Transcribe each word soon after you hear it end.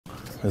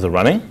Is it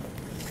running?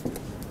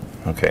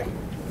 Okay.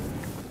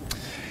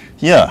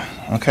 Yeah,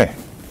 okay.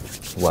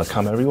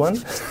 Welcome, everyone.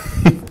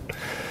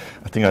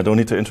 I think I don't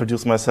need to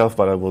introduce myself,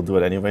 but I will do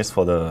it anyways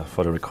for the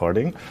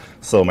recording.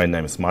 So my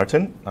name is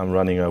Martin. I'm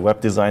running a web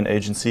design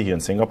agency here in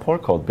Singapore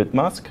called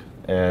Bitmask,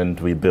 and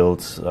we build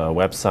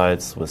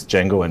websites with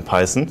Django and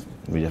Python.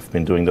 We have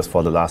been doing this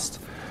for the last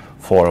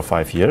 4 or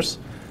 5 years.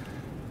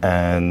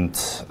 And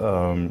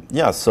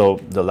yeah, so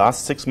the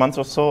last 6 months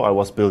or so, I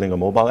was building a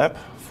mobile app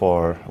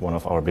for one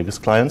of our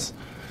biggest clients.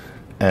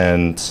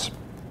 And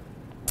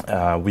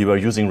we were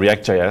using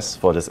ReactJS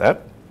for this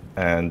app.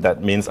 And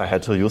that means I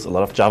had to use a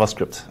lot of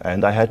JavaScript.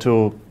 And I had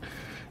to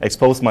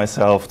expose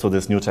myself to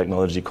this new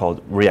technology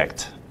called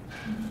React.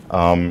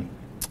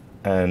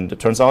 And it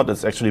turns out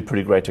it's actually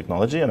pretty great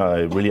technology, and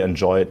I really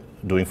enjoyed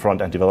doing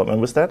front-end development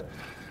with that.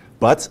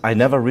 But I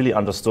never really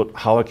understood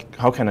how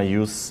can I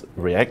use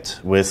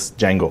React with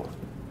Django.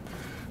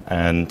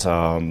 And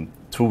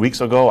 2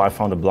 weeks ago, I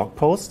found a blog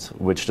post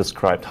which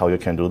described how you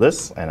can do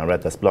this. And I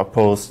read this blog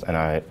post, and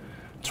I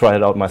tried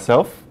it out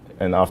myself.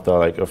 And after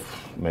like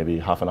maybe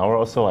half an hour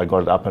or so, I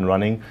got it up and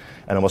running.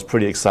 And I was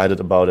pretty excited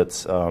about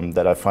it,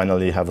 that I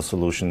finally have a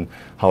solution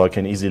how I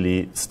can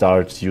easily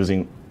start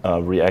using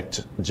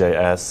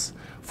ReactJS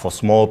for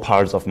small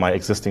parts of my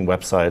existing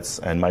websites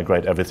and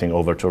migrate everything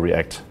over to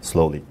React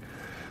slowly.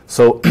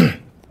 So,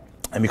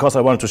 and because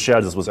I wanted to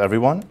share this with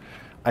everyone,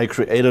 I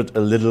created a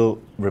little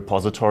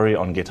repository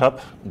on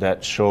GitHub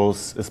that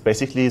is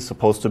basically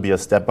supposed to be a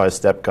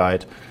step-by-step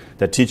guide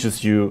that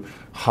teaches you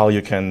how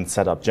you can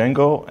set up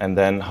Django and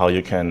then how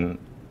you can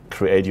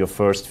create your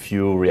first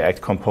few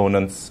React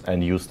components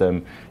and use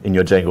them in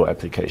your Django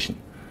application.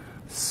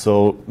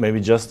 So maybe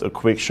just a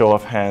quick show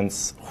of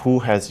hands, who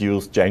has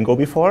used Django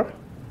before?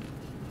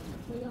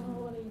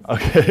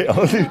 Okay,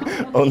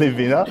 only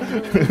Vina.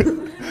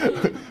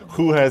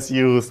 Who has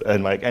used,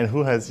 and Mike, and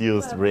who has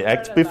used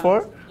React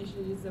before? You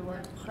should use the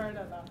word heard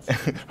about.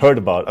 Heard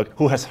about. Okay.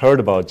 Who has heard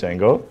about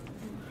Django?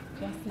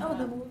 Oh,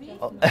 the movie?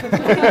 Oh.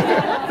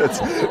 That's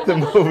the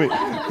movie.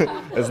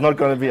 It's not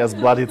going to be as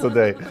bloody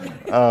today.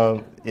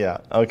 Yeah,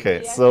 okay.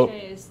 The so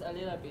is a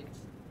little bit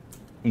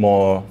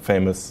more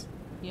famous.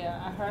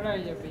 Yeah, I heard a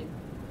little bit.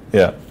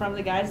 Yeah. From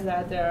the guys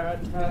that are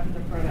developing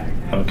the product.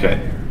 Okay.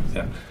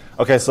 Yeah.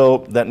 Okay, so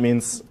that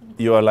means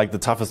you are like the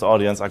toughest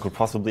audience I could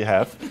possibly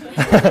have.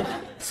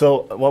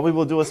 So what we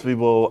will do is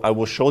I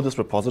will show this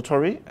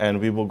repository, and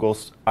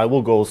I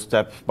will go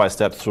step by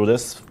step through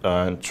this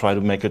and try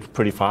to make it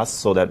pretty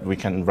fast so that we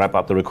can wrap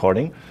up the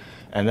recording.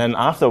 And then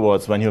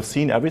afterwards, when you've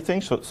seen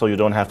everything, so you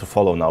don't have to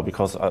follow now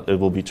because it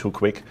will be too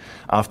quick.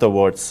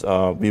 Afterwards,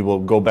 we will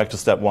go back to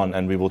step 1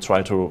 and we will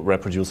try to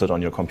reproduce it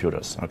on your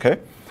computers. Okay?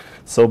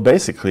 So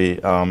basically,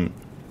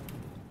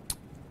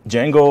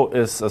 Django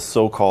is a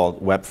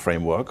so-called web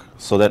framework.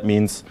 So that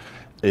means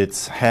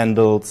it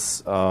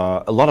handles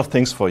a lot of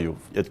things for you.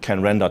 It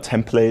can render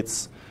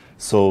templates.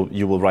 So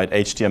you will write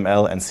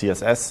HTML and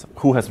CSS.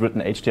 Who has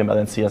written HTML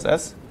and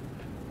CSS?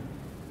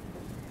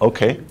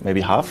 Okay,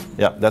 maybe half.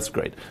 Yeah, that's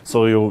great.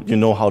 So you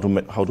know how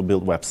to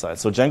build websites.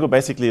 So Django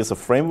basically is a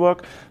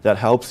framework that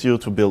helps you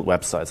to build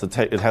websites.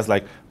 It has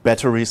like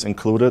batteries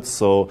included,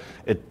 so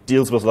it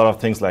deals with a lot of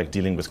things like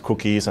dealing with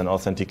cookies and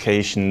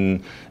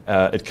authentication.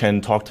 It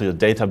can talk to your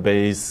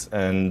database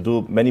and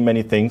do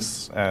many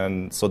things.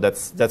 And so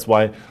that's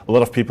why a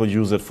lot of people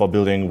use it for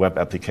building web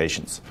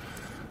applications.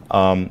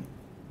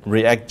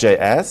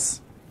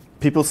 ReactJS,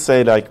 people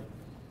say like,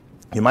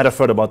 you might have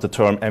heard about the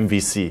term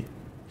MVC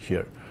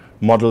here.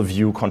 Model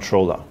View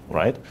Controller,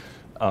 right?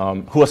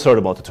 Who has heard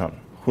about the term?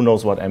 Who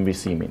knows what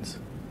MVC means?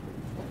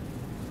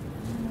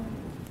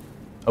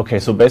 Okay,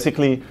 so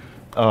basically,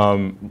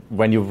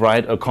 when you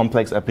write a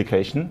complex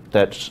application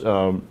that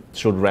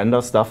should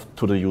render stuff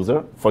to the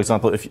user, for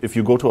example, if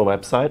you go to a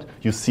website,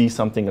 you see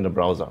something in the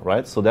browser,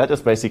 right? So that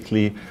is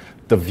basically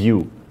the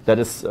view. That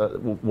is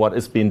what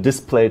is being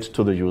displayed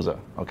to the user,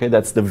 okay?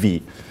 That's the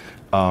V.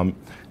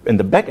 In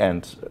the back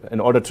end, in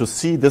order to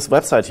see this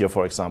website here,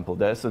 for example,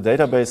 there's a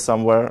database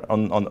somewhere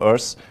on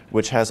Earth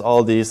which has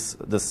all this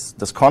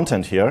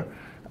content here.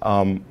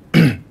 And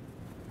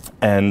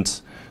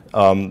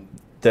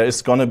there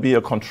is going to be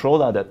a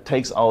controller that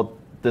takes out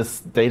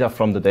this data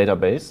from the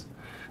database.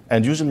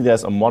 And usually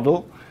there's a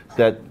model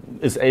that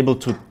is able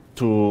to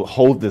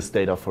hold this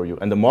data for you.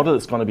 And the model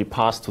is going to be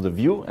passed to the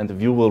view, and the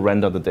view will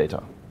render the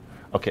data.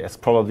 Okay, it's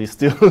probably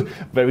still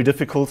very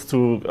difficult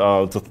to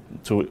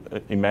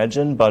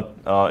imagine, but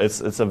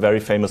it's a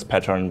very famous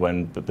pattern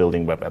when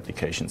building web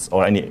applications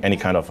or any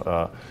kind of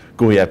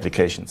GUI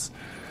applications.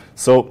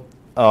 So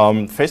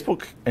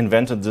Facebook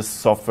invented this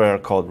software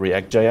called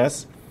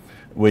ReactJS,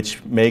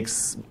 which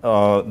makes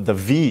the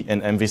V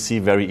in MVC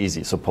very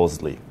easy,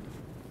 supposedly.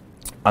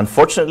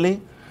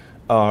 Unfortunately,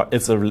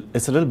 it's a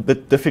little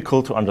bit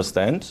difficult to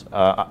understand.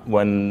 I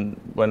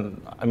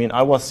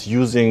was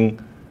using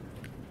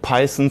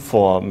Python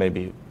for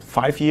maybe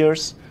 5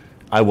 years.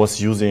 I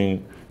was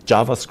using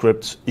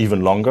JavaScript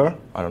even longer.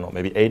 I don't know,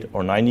 maybe 8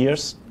 or 9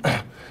 years.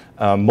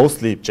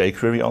 mostly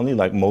jQuery only,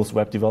 like most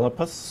web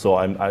developers. So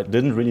I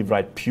didn't really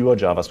write pure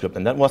JavaScript.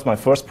 And that was my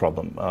first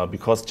problem.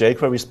 Because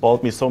jQuery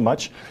spoiled me so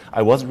much,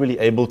 I wasn't really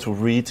able to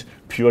read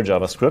pure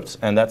JavaScript.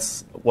 And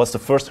that was the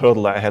first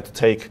hurdle I had to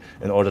take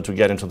in order to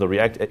get into the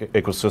React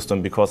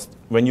ecosystem. Because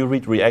when you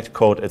read React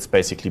code, it's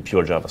basically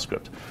pure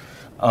JavaScript.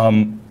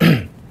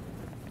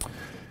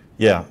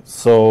 Yeah,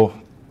 so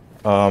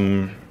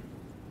the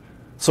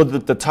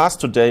task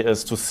today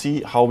is to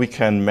see how we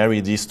can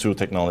marry these two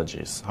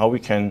technologies, how we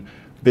can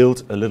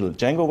build a little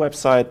Django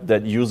website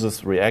that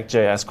uses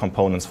ReactJS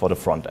components for the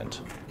front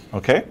end.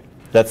 Okay,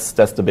 that's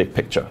the big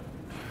picture.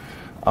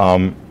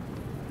 And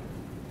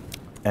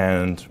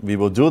we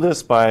will do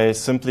this by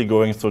simply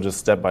going through the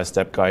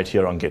step-by-step guide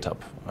here on GitHub.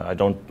 I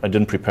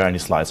didn't prepare any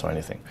slides or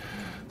anything.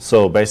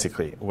 So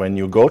basically, when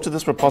you go to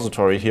this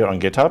repository here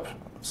on GitHub,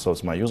 so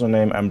it's my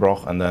username,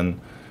 mbroch, and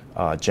then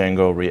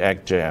Django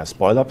ReactJS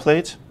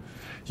boilerplate,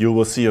 you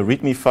will see a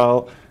README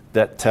file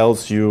that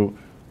tells you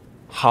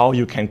how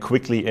you can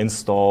quickly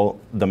install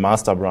the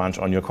master branch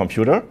on your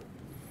computer.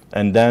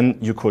 And then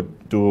you could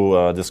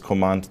do this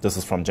command. This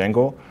is from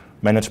Django,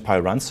 manage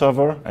py-run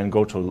server, and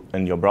go to,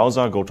 in your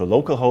browser, go to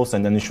localhost,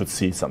 and then you should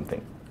see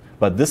something.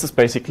 But this is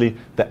basically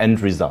the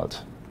end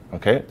result.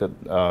 Okay?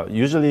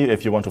 Usually,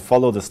 if you want to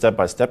follow the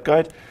step-by-step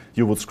guide,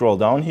 you would scroll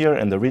down here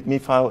in the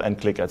README file and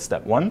click at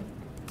step 1.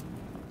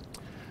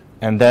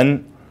 And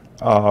then,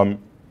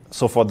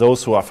 so for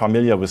those who are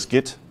familiar with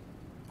Git,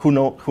 who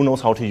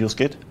knows how to use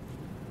Git?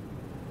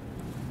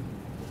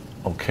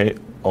 Okay,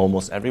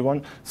 almost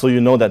everyone. So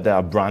you know that there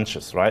are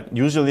branches, right?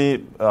 Usually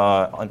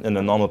in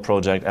a normal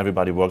project,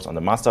 everybody works on the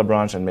master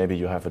branch, and maybe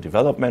you have a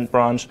development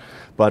branch.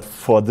 But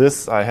for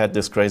this, I had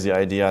this crazy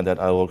idea that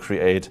I will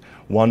create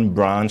one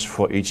branch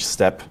for each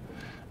step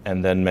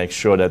and then make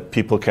sure that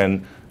people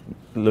can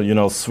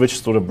switch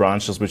through the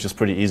branches, which is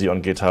pretty easy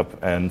on GitHub,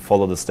 and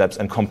follow the steps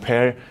and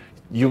compare.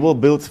 You will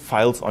build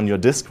files on your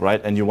disk,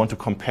 right? And you want to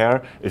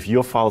compare if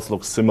your files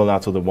look similar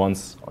to the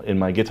ones in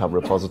my GitHub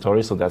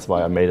repository. So that's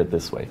why I made it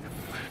this way.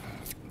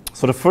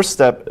 So the first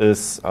step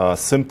is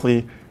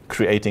simply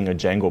creating a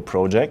Django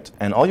project.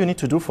 And all you need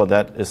to do for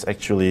that is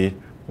actually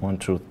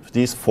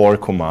these 4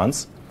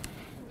 commands.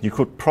 You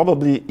could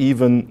probably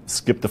even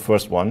skip the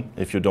first one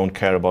if you don't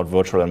care about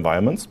virtual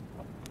environments.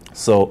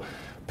 So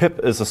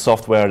pip is a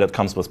software that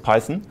comes with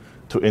Python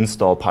to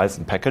install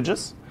Python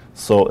packages.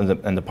 So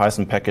in the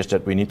Python package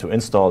that we need to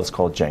install is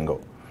called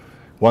Django.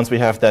 Once we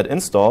have that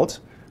installed,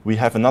 we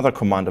have another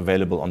command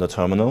available on the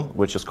terminal,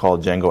 which is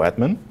called Django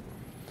admin.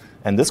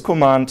 And this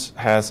command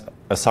has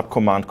a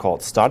subcommand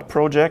called start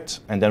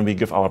project, and then we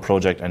give our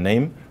project a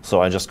name.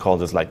 So I just call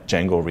this like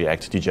Django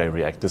React, DJ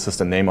React. This is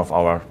the name of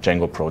our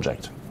Django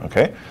project.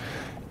 Okay?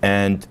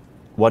 And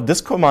what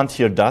this command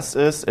here does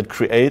is it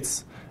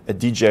creates a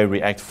DJ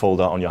React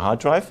folder on your hard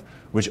drive,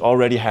 which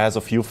already has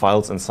a few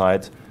files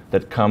inside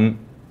that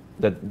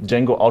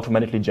Django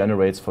automatically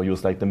generates for you,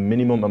 like the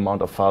minimum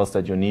amount of files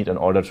that you need in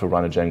order to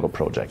run a Django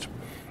project.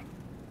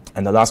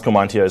 And the last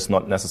command here is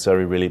not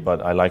necessary really,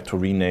 but I like to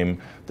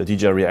rename the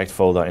DJ React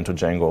folder into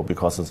Django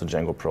because it's a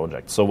Django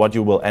project. So what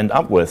you will end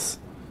up with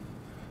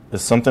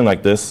is something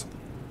like this.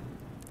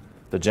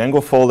 The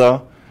Django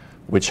folder,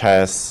 which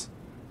has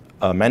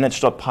a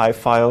manage.py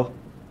file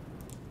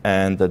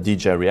and the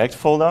DJ React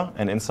folder.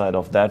 And inside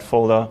of that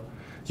folder,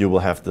 you will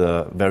have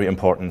the very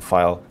important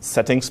file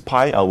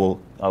settings.py. I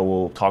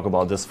will talk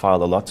about this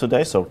file a lot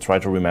today, so try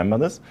to remember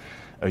this.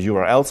 A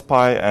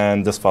URLs.py,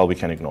 and this file we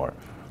can ignore.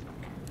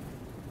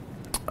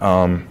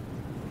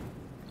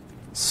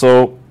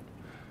 So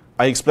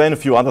I explained a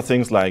few other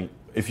things, like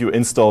if you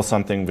install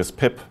something with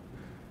pip,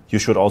 you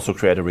should also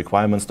create a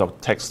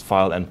requirements.txt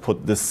file and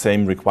put this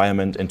same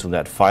requirement into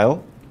that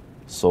file.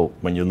 So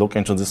when you look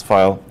into this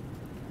file,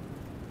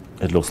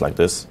 it looks like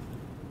this.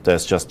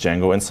 There's just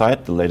Django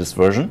inside, the latest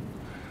version.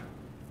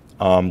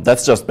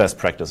 That's just best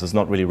practice. It's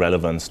not really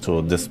relevant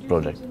to this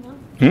project.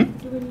 Do we need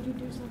to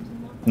do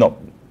something now? No.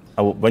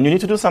 When you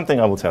need to do something,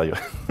 I will tell you.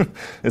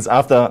 It's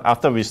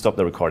after we stop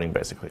the recording,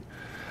 basically.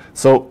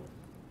 So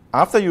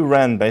after you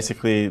ran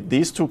basically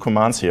these 2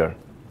 commands here,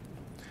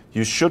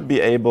 you should be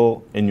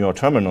able in your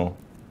terminal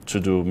to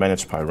do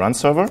manage py-run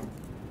server.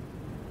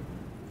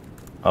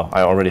 Oh,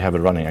 I already have it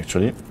running,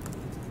 actually.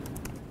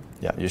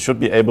 Yeah, you should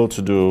be able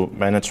to do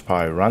manage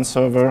py-run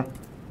server.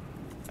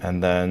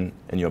 And then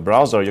in your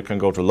browser, you can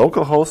go to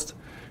localhost,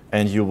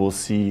 and you will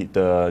see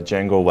the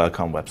Django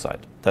welcome website.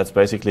 That's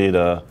basically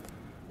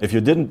if you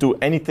didn't do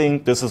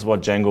anything, this is what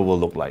Django will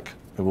look like.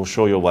 It will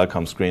show your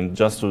welcome screen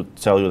just to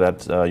tell you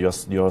that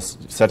your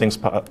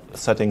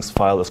settings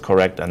file is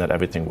correct and that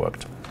everything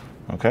worked.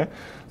 Okay?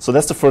 So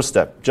that's the first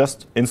step,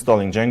 just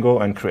installing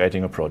Django and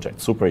creating a project.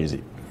 Super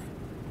easy.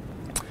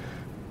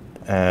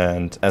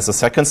 And as a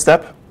second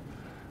step,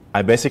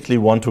 I basically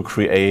want to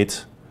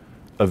create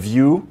a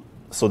view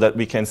so that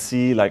we can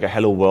see like a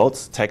hello world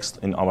text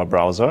in our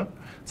browser.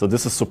 So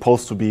this is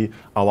supposed to be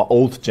our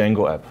old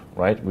Django app,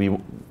 right?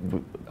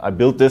 I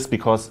built this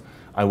because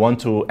I want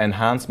to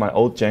enhance my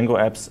old Django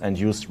apps and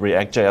use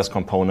ReactJS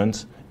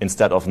component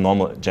instead of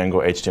normal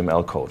Django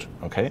HTML code,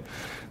 okay?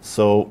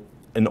 So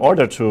in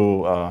order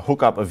to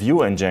hook up a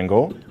view in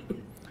Django,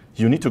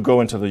 you need to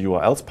go into the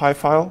URLs.py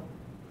file,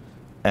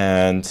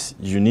 and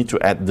you need to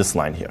add this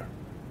line here.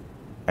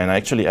 And I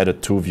actually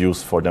added 2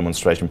 views for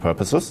demonstration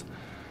purposes.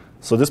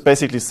 So this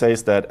basically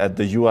says that at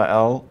the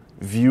URL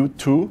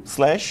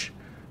view2/,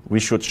 we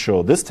should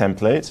show this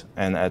template,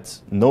 and at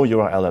no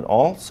URL at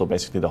all, so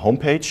basically the home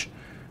page,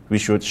 we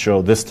should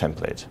show this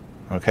template.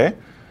 Okay?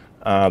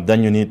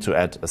 Then you need to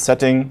add a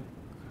setting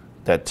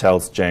that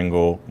tells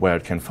Django where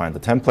it can find the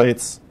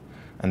templates.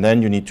 And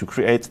then you need to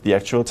create the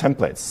actual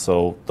templates.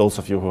 So those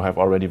of you who have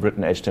already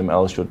written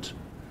HTML should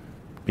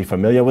be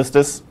familiar with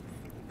this.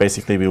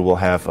 Basically, we will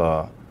have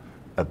a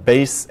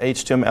base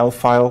HTML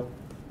file,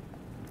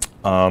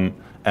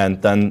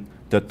 and then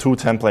the 2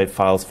 template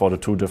files for the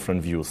 2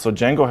 different views. So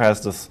Django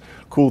has this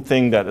cool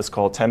thing that is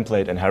called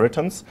template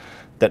inheritance.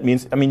 That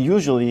means, I mean,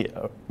 usually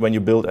when you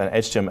build an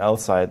HTML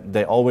site,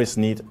 they always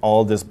need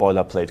all this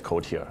boilerplate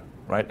code here,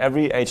 right?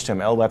 Every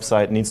HTML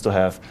website needs to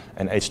have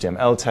an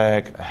HTML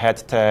tag, a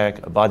head tag,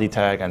 a body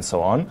tag, and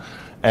so on.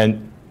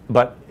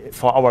 But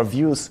for our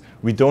views,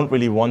 we don't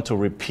really want to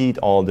repeat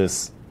all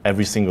this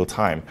every single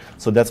time.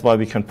 So that's why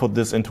we can put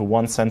this into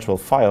one central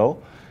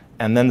file,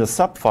 and then the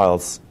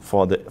subfiles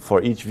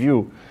for each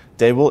view,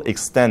 they will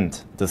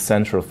extend the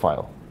central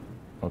file.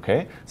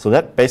 Okay? So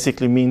that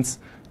basically means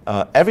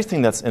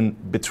everything that's in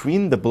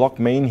between the block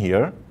main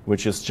here,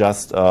 which is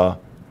just a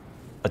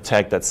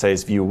tag that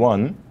says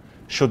view1,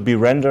 should be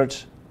rendered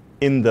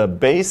in the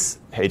base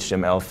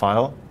HTML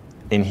file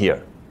in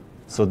here.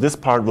 So this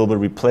part will be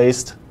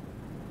replaced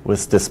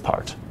with this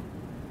part.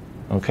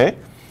 Okay?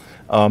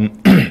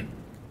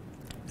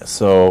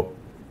 So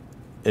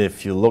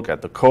if you look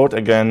at the code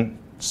again,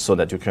 so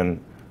that you can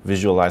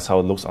visualize how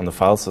it looks on the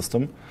file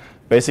system,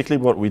 basically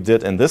what we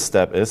did in this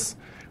step is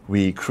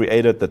we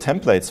created the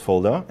templates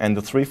folder and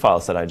the 3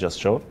 files that I just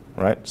showed,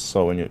 right?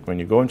 So when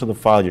you go into the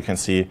file, you can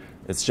see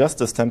it's just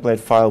this template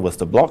file with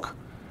the block,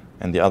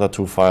 and the other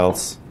 2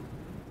 files,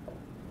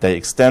 they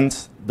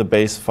extend the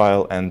base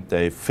file and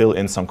they fill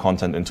in some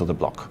content into the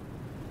block.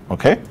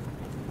 Okay?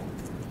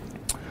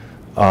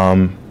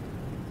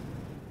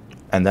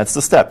 And that's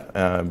the step.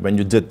 When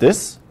you did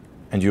this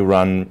and you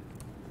run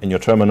in your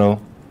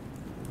terminal,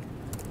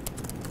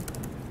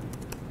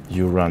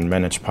 you run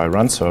manage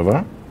py-run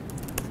server,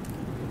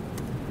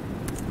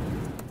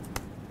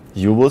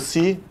 you will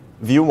see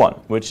view1,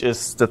 which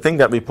is the thing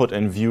that we put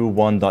in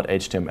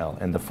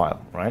view1.html in the file,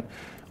 right?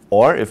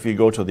 Or if we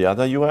go to the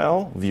other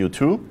URL,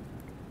 view2,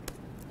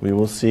 we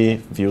will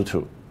see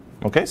view2.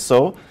 Okay,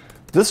 so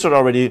this should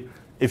already,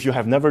 if you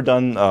have never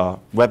done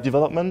web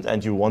development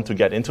and you want to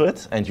get into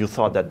it and you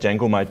thought that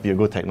Django might be a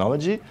good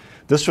technology,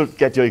 this should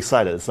get you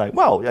excited. It's like,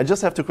 wow, I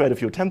just have to create a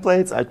few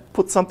templates. I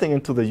put something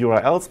into the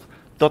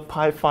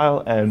URLs.py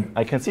file and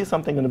I can see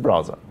something in the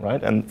browser,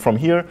 right? And from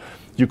here,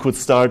 you could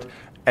start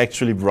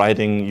actually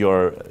making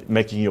your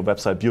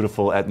website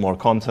beautiful, add more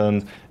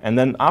content, and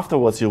then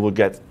afterwards you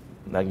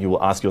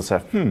will ask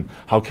yourself,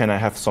 how can I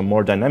have some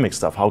more dynamic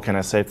stuff? How can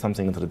I save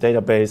something into the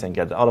database and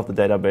get it out of the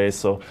database?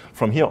 So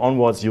from here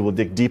onwards, you will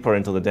dig deeper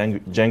into the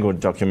Django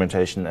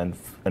documentation and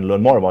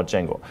learn more about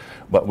Django,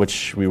 but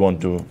which we won't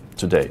do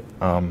today.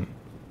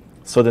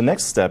 So the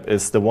next step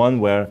is the one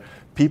where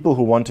people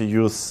who want to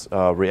use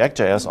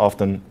ReactJS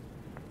often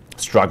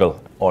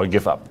struggle or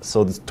give up.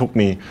 So this took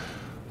me,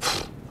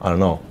 I don't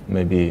know,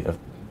 maybe a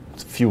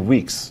few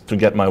weeks to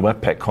get my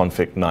Webpack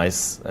config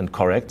nice and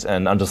correct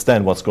and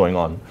understand what's going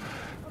on.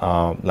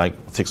 Like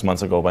 6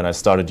 months ago when I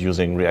started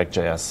using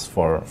ReactJS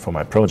for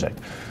my project.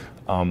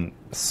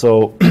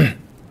 So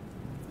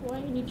why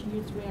you need to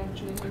use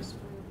ReactJS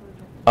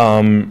for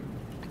your project?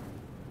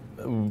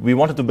 We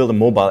wanted to build a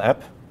mobile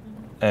app,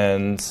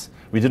 and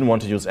we didn't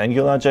want to use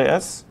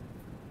AngularJS.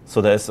 So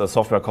there's a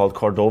software called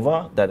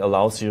Cordova that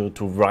allows you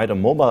to write a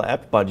mobile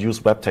app but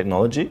use web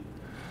technology.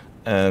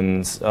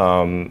 And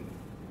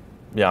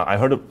yeah,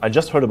 I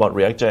just heard about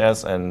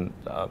ReactJS, and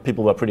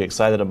people were pretty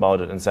excited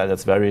about it and said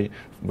it's very,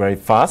 very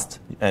fast,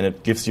 and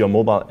it gives you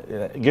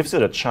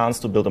the chance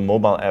to build a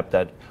mobile app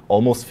that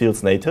almost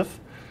feels native.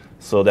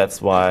 So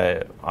that's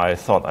why I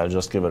thought I'll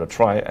just give it a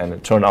try, and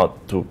it turned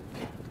out to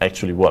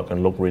actually work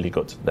and look really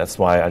good. That's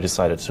why I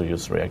decided to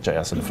use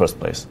ReactJS in the first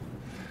place.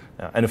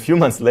 And a few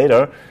months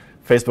later,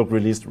 Facebook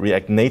released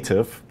React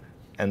Native.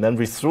 And then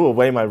we threw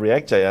away my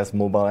ReactJS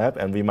mobile app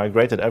and we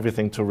migrated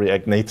everything to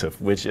React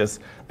Native, which is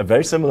a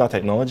very similar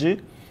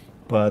technology,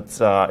 but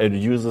it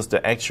uses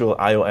the actual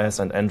iOS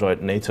and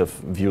Android native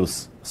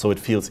views, so it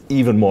feels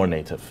even more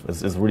native.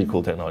 It's really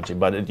cool technology,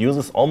 but it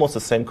uses almost the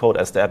same code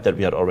as the app that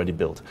we had already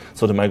built.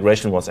 So the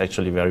migration was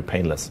actually very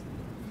painless.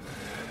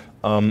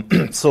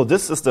 So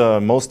this is the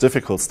most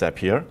difficult step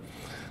here.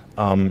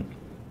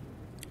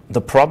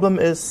 The problem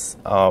is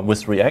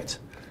with React,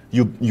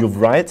 you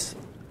write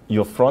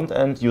your front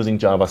end using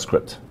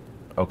JavaScript,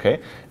 okay?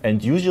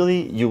 And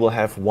usually you will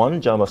have one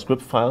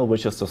JavaScript file,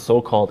 which is the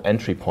so-called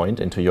entry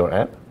point into your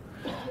app.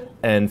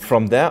 And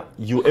from there,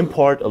 you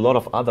import a lot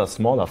of other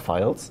smaller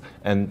files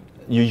and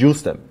you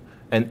use them.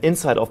 And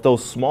inside of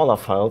those smaller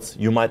files,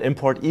 you might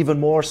import even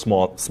more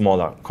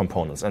smaller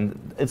components.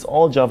 And it's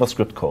all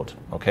JavaScript code,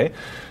 okay?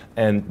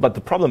 But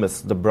the problem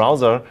is the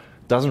browser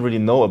doesn't really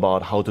know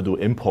about how to do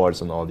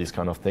imports and all these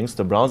kind of things.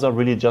 The browser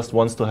really just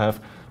wants to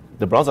have,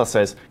 the browser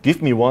says,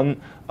 give me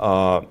one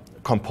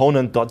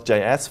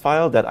component.js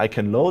file that I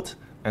can load,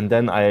 and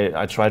then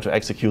I try to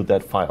execute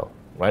that file,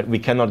 right? We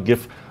cannot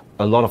give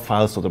a lot of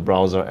files to the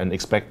browser and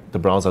expect the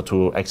browser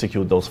to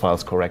execute those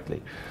files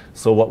correctly.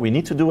 So what we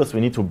need to do is we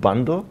need to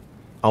bundle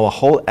our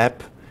whole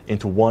app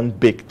into one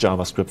big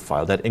JavaScript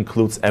file that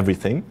includes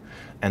everything.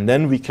 And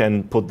then we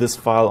can put this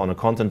file on a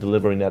content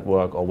delivery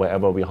network or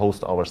wherever we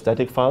host our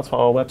static files for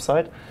our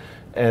website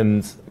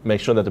and make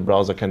sure that the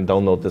browser can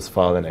download this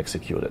file and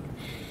execute it.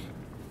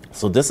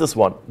 So this is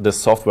what this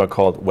software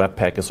called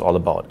Webpack is all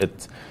about.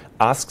 It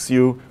asks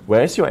you,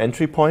 where is your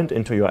entry point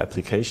into your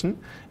application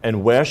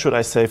and where should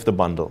I save the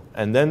bundle?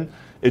 And then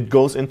it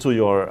goes into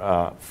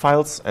your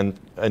files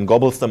and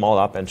gobbles them all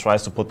up and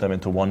tries to put them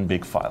into one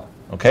big file,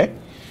 okay?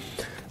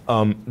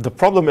 The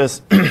problem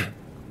is,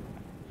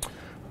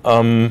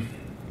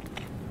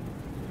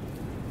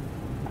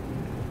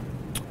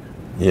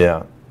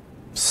 yeah,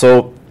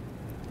 so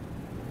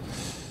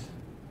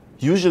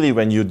usually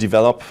when you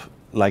develop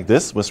like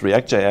this with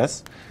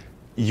ReactJS,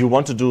 you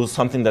want to do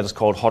something that is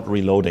called hot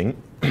reloading.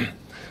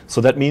 So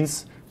that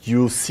means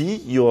you see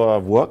your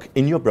work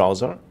in your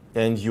browser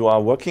and you are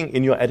working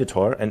in your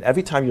editor, and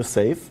every time you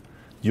save,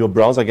 your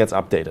browser gets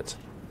updated,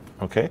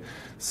 okay?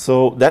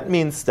 So that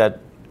means that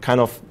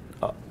kind of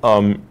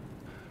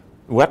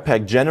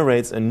Webpack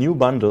generates a new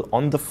bundle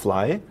on the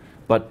fly,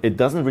 but it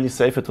doesn't really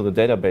save it to the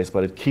database,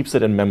 but it keeps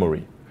it in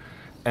memory.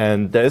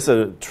 And there is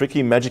a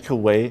tricky, magical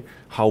way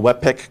how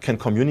Webpack can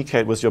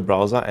communicate with your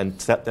browser and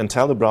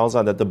tell the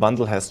browser that the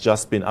bundle has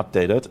just been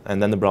updated,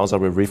 and then the browser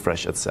will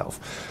refresh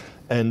itself.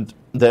 And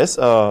there's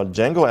a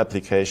Django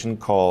application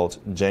called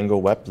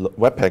Django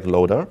Webpack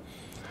Loader,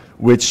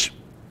 which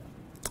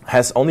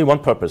has only one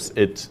purpose.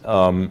 It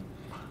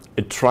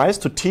tries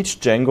to teach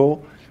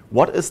Django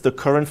what is the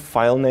current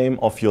file name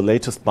of your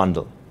latest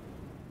bundle.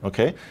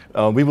 Okay,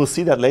 we will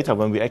see that later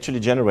when we actually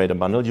generate a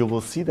bundle. You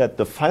will see that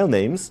the file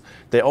names,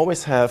 they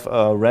always have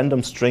a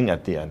random string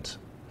at the end.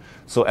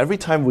 So every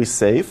time we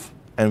save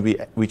and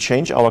we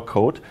change our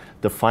code,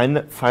 the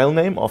file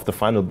name of the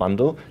final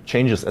bundle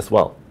changes as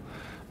well.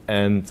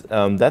 And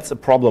that's a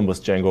problem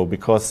with Django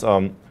because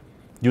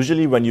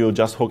usually when you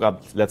just hook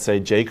up, let's say,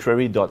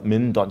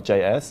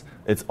 jquery.min.js,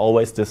 it's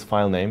always this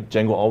file name.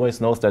 Django always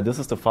knows that this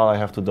is the file I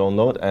have to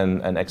download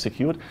and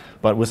execute.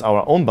 But with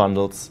our own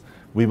bundles,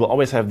 we will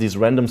always have these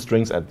random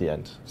strings at the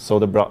end. So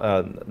the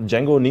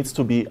Django needs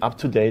to be up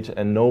to date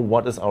and know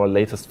what is our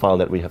latest file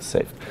that we have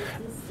saved.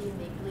 Is this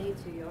uniquely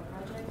to your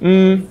project?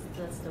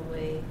 That's the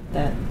way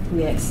that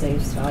React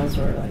saves files,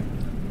 or like?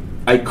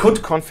 I could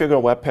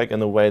configure Webpack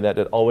in a way that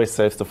it always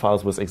saves the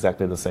files with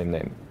exactly the same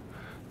name.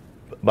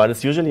 But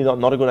it's usually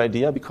not a good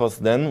idea, because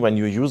then when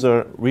your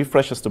user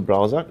refreshes the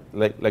browser,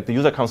 like the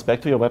user comes back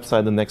to your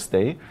website the next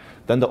day,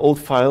 then the old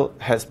file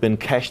has been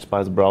cached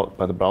by the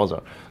browser.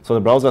 So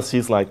the browser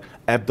sees like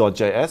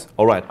app.js,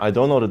 all right, I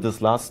downloaded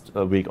this last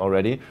week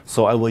already,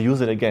 so I will use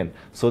it again.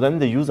 So then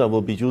the user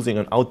will be using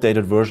an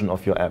outdated version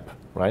of your app,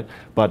 right?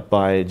 But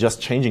by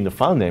just changing the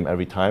file name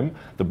every time,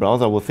 the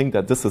browser will think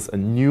that this is a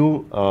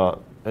new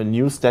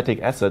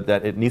static asset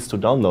that it needs to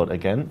download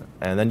again,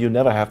 and then you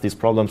never have these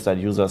problems that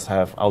users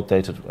have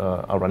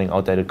are running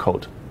outdated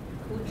code.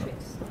 Cool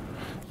tricks.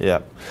 Yeah.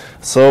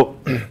 So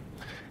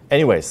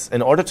anyways,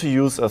 in order to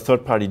use a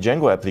third-party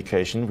Django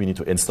application, we need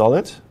to install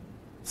it.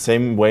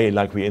 Same way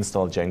like we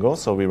install Django.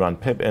 So we run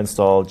pip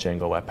install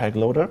Django Webpack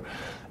Loader.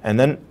 And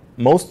then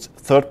most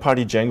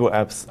third-party Django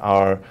apps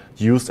are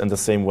used in the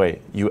same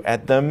way. You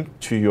add them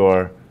to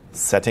your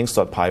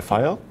settings.py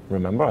file.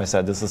 Remember, I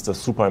said this is the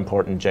super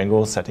important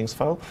Django settings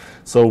file.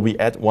 So we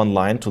add one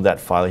line to that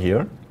file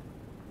here.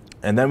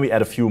 And then we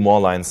add a few more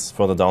lines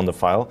further down the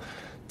file,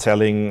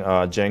 telling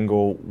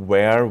Django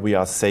where we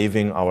are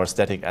saving our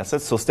static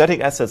assets. So static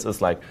assets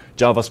is like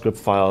JavaScript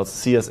files,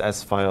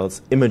 CSS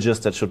files, images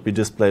that should be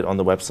displayed on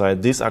the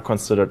website. These are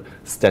considered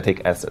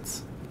static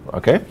assets.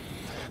 Okay?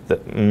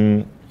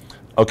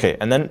 Okay,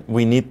 and then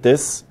we need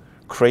this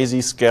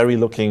crazy,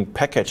 scary-looking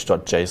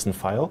package.json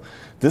file.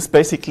 This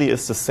basically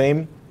is the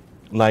same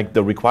like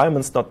the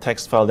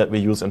requirements.txt file that we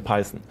use in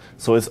Python.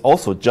 So it's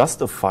also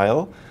just a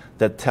file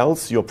that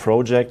tells your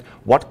project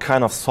what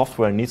kind of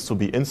software needs to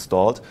be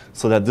installed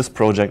so that this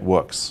project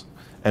works.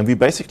 And we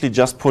basically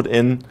just put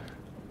in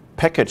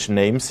package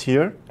names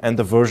here and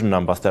the version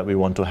numbers that we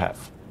want to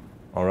have.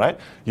 All right?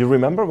 You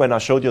remember when I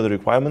showed you the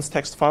requirements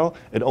text file,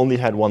 it only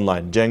had one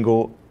line,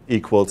 Django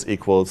equals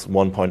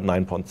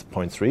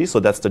 1.9.3. So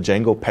that's the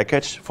Django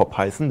package for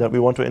Python that we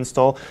want to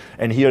install.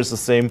 And here's the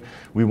same.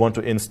 We want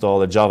to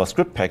install a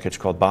JavaScript package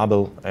called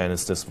Babel, and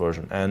it's this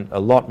version. And a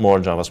lot more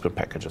JavaScript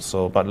packages.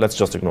 So, but let's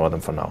just ignore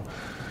them for now.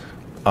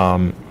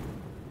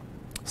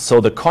 So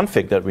the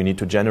config that we need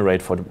to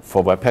generate for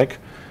Webpack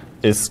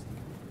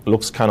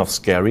looks kind of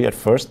scary at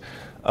first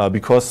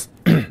because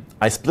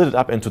I split it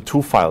up into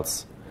two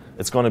files.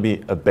 it's going to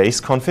be a base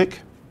config.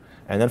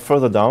 And then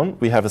further down,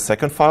 we have a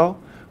second file,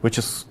 which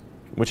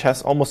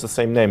has almost the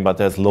same name, but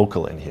there's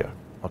local in here.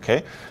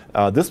 Okay,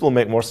 this will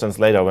make more sense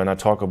later when I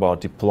talk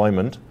about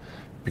deployment,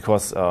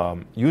 because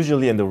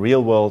usually in the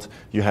real world,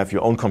 you have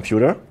your own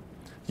computer,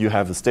 you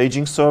have a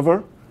staging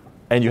server,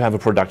 and you have a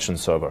production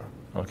server.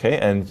 Okay,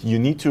 and you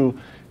need to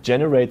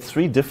generate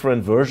 3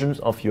 different versions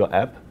of your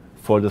app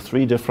for the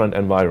 3 different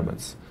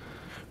environments.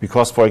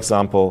 Because, for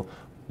example,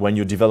 when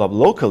you develop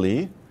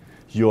locally,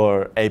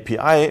 your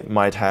API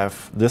might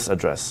have this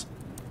address.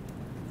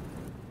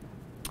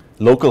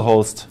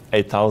 Localhost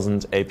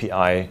 8000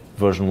 API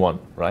version 1,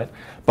 right?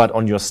 But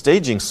on your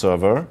staging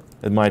server,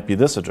 it might be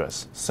this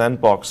address,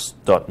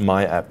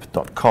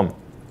 sandbox.myapp.com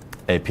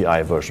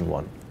API version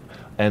 1.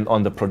 And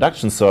on the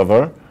production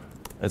server,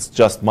 it's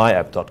just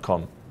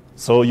myapp.com.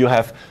 So you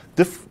have,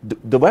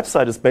 the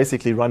website is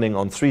basically running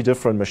on 3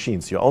 different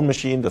machines, your own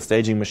machine, the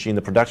staging machine,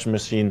 the production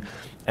machine,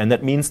 and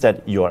that means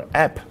that your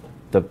app,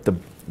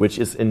 which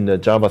is in the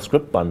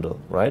JavaScript bundle,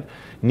 right,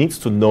 needs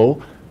to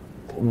know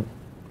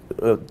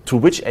to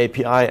which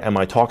API am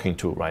I talking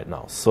to right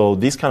now. So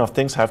these kind of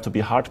things have to be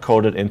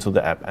hard-coded into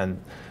the app.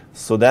 And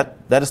so that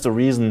is the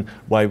reason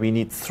why we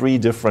need 3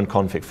 different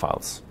config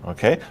files.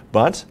 Okay?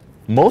 But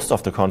most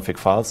of the config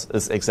files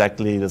is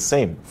exactly the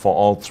same for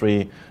all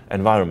 3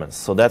 environments.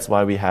 So that's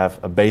why we have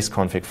a base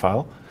config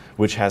file,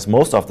 which has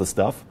most of the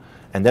stuff.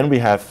 And then we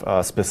have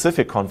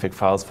specific config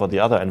files for the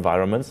other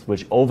environments,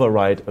 which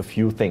override a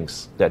few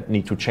things that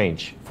need to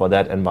change for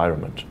that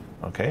environment.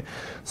 Okay?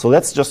 So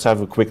let's just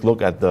have a quick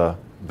look at the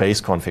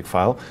base config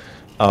file.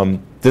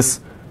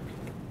 This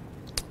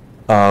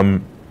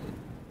module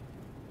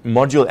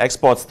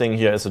exports thing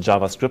here is a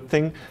JavaScript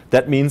thing.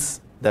 That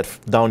means that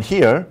down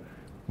here,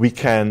 we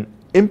can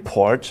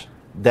import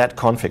that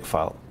config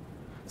file.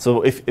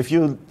 So if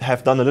you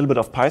have done a little bit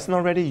of Python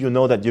already, you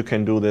know that you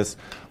can do this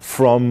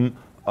from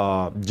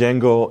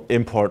Django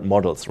import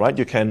models, right?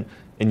 You can,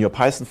 in your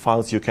Python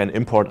files, you can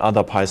import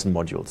other Python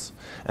modules.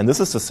 And this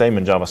is the same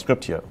in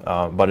JavaScript here,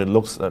 but it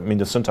looks,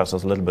 the syntax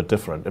is a little bit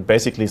different. It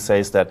basically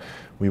says that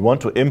we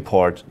want to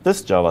import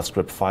this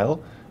JavaScript file,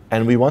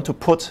 and we want to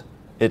put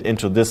it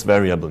into this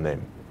variable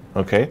name,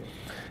 okay?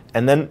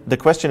 And then the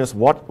question is,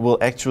 what will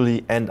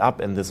actually end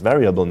up in this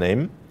variable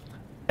name?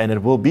 And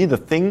it will be the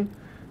thing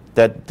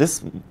that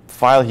this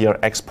file here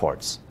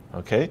exports,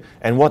 okay?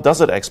 And what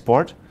does it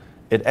export?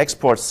 It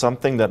exports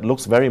something that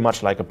looks very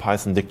much like a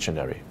Python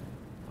dictionary.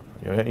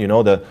 You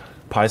know, the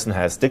Python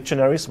has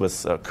dictionaries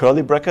with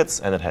curly brackets,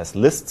 and it has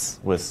lists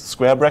with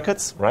square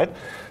brackets, right?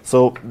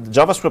 So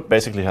JavaScript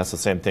basically has the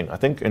same thing. I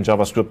think in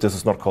JavaScript this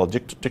is not called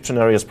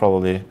dictionary, it's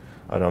probably,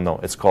 I don't know,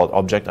 it's called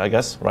object, I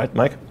guess, right,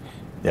 Mike?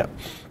 Yeah.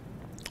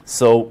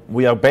 So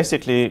we are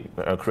basically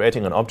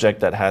creating an object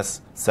that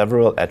has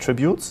several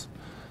attributes.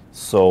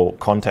 So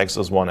context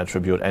is one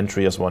attribute,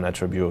 entry is one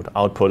attribute,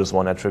 output is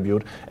one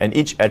attribute, and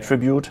each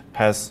attribute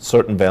has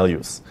certain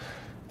values.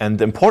 And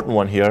the important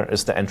one here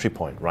is the entry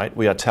point, right?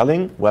 We are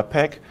telling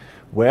Webpack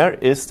where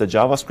is the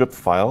JavaScript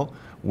file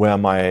where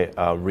my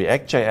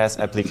ReactJS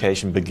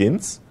application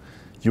begins.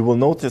 You will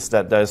notice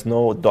that there is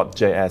no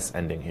 .js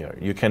ending here.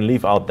 You can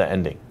leave out the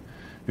ending.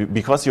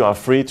 Because you are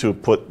free to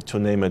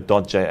name it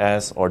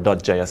 .js or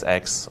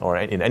 .jsx or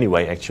in any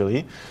way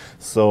actually.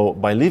 So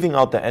by leaving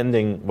out the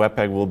ending,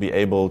 Webpack will be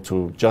able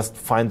to just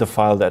find the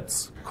file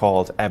that's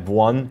called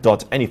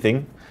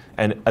app1.anything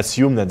and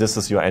assume that this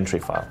is your entry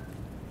file.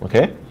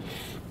 Okay?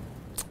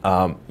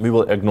 We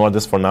will ignore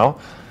this for now.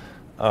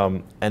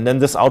 And then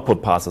this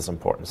output pass is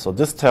important. So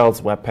this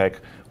tells Webpack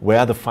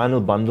where the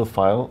final bundle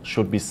file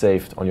should be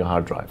saved on your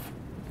hard drive.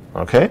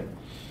 Okay?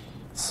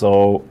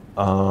 So,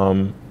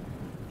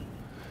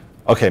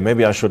 okay,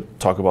 maybe I should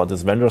talk about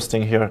this vendors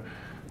thing here.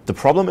 The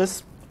problem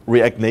is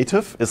React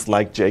Native is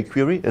like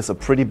jQuery. It's a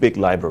pretty big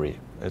library.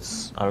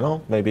 It's, I don't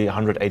know, maybe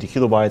 180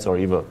 kilobytes or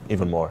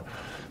even more.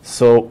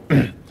 So,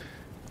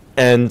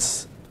 and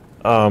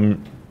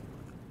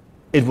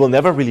it will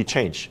never really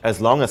change.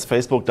 As long as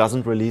Facebook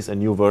doesn't release a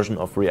new version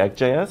of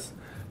ReactJS,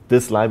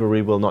 this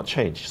library will not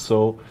change.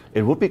 So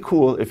it would be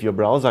cool if your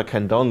browser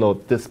can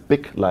download this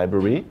big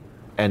library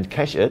and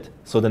cache it.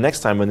 So the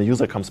next time when the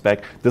user comes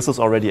back, this is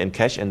already in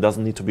cache and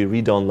doesn't need to be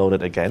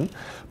re-downloaded again.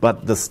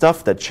 But the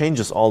stuff that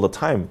changes all the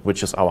time,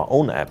 which is our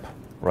own app,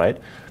 right?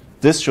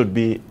 This should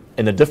be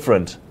in a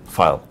different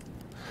file.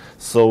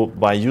 So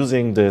by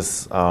using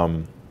this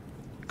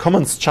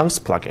Commons Chunks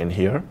plugin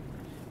here,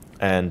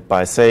 and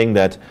by saying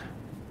that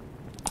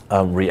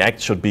React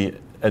should be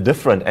a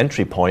different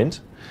entry point,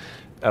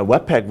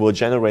 Webpack will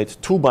generate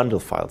 2 bundle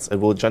files. It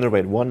will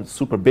generate one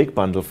super big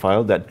bundle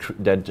file that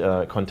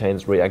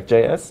contains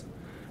ReactJS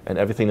and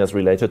everything that's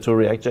related to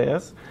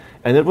ReactJS.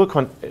 And it will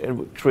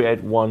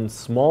create one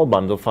small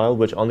bundle file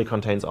which only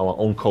contains our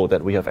own code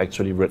that we have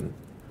actually written,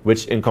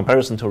 which in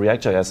comparison to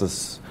ReactJS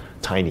is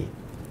tiny,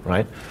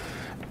 right?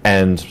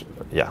 And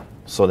yeah,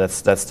 so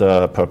that's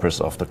the purpose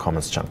of the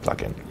Commons Chunk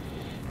plugin.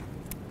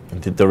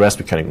 And the rest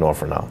we can ignore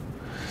for now.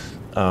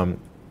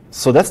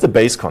 So that's the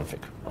base config,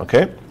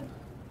 okay?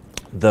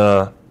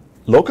 The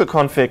local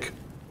config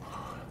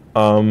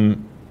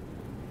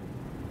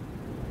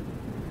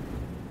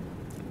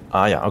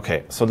Yeah,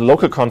 okay. So the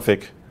local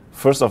config,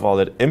 first of all,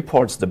 it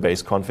imports the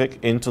base config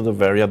into the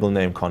variable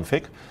name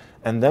config,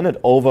 and then it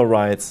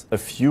overrides a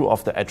few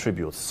of the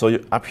attributes. So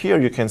up here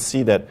you can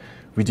see that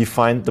we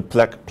defined the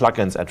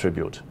plugins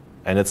attribute,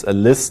 and it's a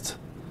list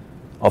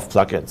of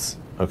plugins,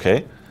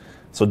 okay?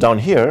 So down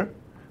here,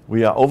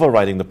 we are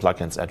overriding the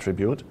plugins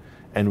attribute,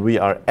 and we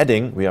are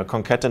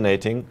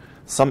concatenating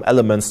some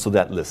elements to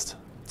that list.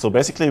 So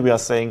basically we are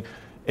saying,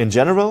 in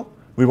general,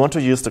 we want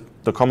to use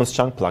the Commons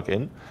Chunk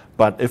plugin,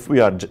 but if we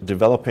are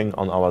developing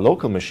on our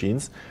local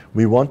machines,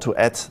 we want to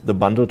add the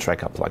bundle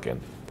tracker plugin,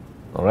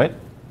 all right?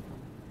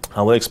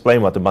 I will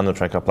explain what the bundle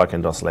tracker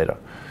plugin does later.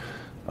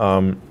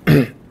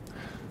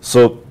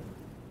 So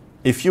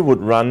if you would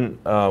run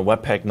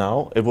Webpack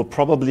now, it will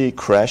probably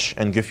crash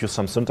and give you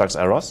some syntax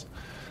errors.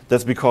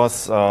 That's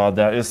because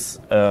there is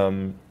a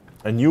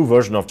new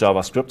version of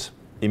JavaScript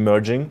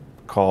emerging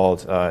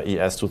called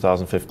ES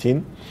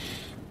 2015.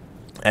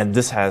 And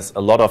this has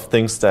a lot of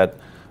things that,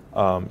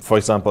 for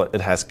example,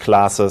 it has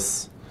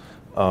classes.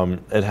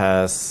 It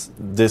has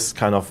this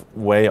kind of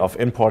way of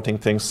importing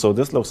things. So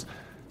this looks,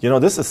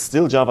 this is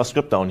still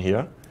JavaScript down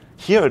here.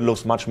 Here it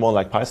looks much more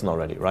like Python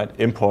already, right?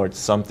 Import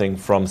something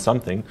from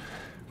something.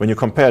 When you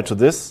compare it to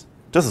this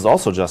is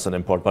also just an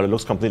import, but it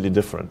looks completely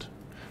different.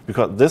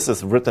 Because this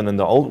is written in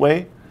the old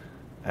way,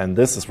 and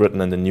this is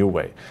written in the new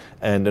way.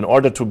 And in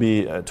order to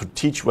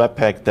teach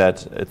Webpack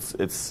that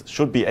it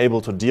should be able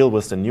to deal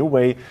with the new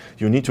way,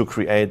 you need to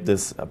create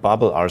this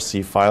bubble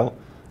RC file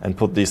and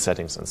put these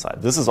settings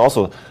inside. This is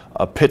also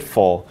a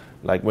pitfall.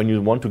 Like when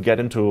you want to get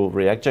into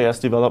ReactJS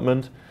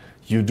development,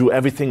 you do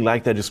everything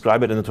like they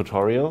describe it in the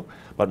tutorial,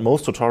 but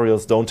most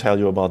tutorials don't tell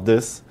you about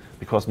this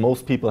because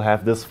most people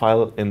have this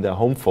file in their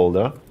home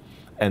folder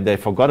and they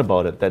forgot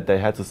about it, that they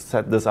had to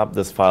set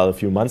this file a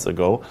few months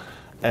ago.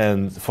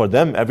 And for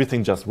them,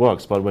 everything just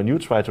works. But when you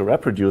try to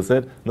reproduce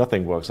it,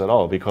 nothing works at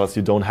all because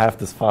you don't have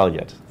this file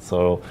yet.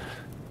 So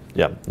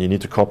yeah, you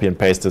need to copy and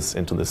paste this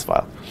into this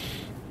file.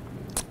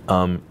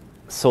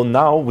 So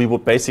now we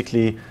would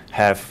basically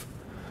have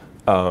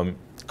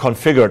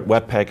configured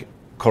Webpack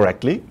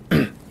correctly,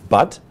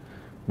 but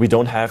we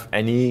don't have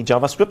any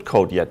JavaScript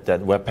code yet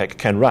that Webpack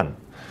can run.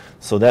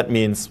 So that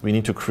means we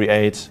need to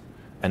create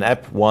an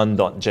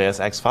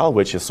app1.jsx file,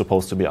 which is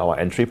supposed to be our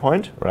entry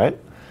point, right?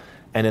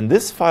 And in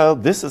this file,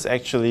 this is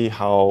actually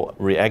how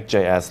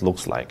ReactJS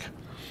looks like.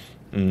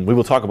 We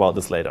will talk about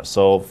this later.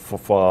 So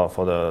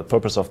for the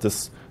purpose of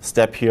this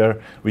step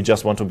here, we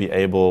just want to be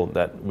able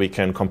that we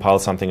can compile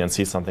something and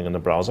see something in the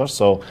browser.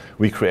 So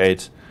we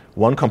create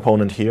one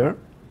component here,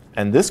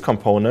 and this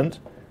component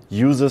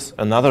uses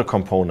another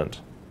component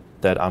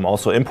that I'm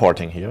also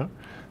importing here.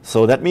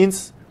 So that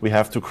means we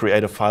have to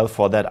create a file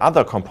for that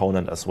other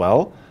component as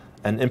well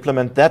and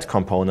implement that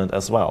component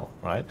as well,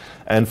 right?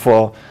 And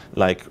for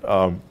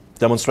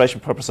demonstration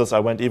purposes, I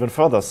went even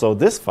further. So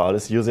this file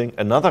is using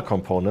another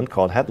component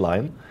called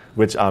headline,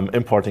 which I'm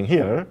importing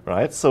here,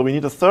 right? So we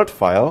need a third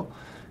file,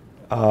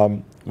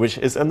 which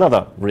is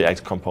another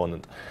React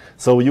component.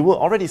 So you will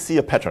already see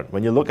a pattern.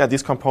 When you look at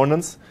these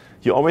components,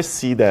 you always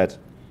see that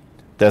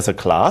there's a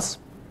class.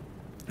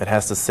 It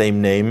has the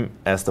same name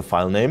as the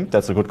file name.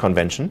 That's a good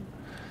convention.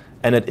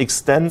 And it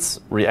extends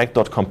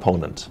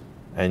React.component.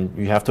 And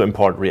you have to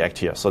import React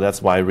here. So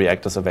that's why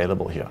React is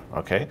available here,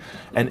 okay?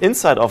 And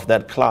inside of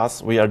that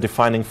class, we are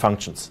defining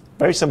functions,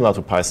 very similar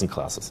to Python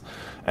classes.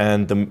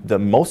 And the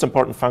most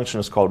important function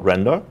is called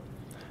render.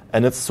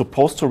 And it's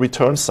supposed to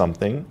return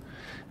something.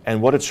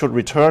 And what it should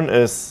return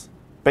is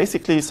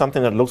basically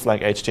something that looks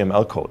like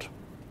HTML code,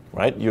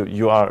 right?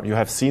 You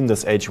have seen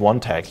this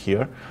h1 tag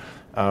here.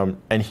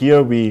 And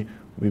here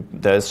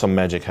there is some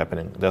magic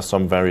happening. There's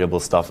some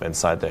variable stuff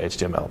inside the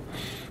HTML.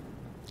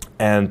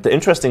 And the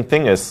interesting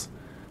thing is,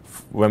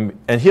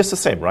 and here's the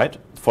same, right?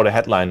 For the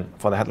headline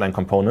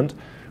component,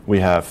 we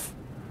have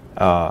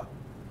a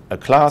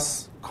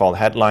class called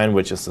headline,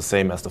 which is the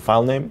same as the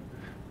file name.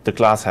 The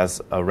class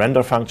has a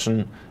render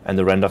function, and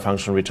the render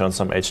function returns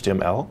some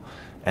HTML.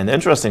 And the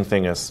interesting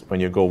thing is, when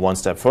you go one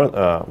step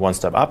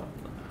up,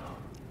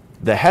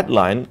 the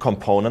headline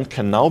component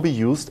can now be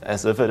used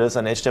as if it is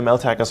an HTML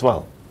tag as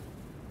well.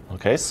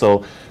 Okay,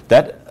 so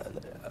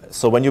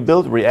when you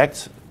build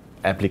React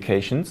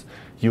applications,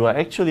 you are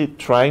actually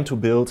trying to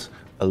build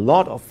a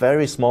lot of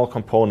very small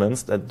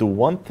components that do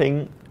one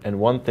thing and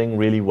one thing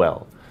really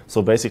well.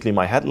 So basically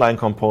my headline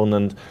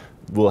component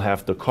will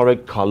have the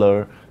correct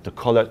color, the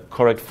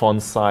correct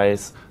font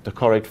size, the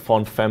correct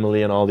font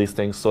family and all these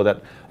things,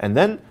 and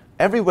then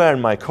everywhere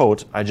in my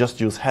code I just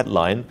use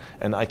headline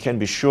and I can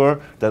be sure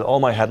that all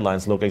my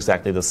headlines look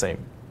exactly the same.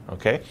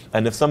 Okay?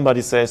 And if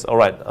somebody says, all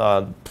right,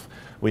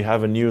 we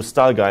have a new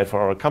style guide for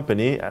our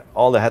company,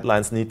 all the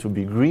headlines need to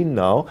be green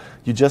now,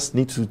 you just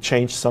need to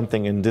change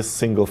something in this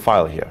single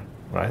file here,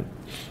 right?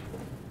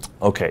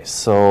 Okay,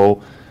 so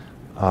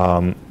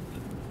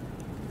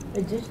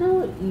just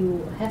now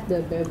you have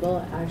the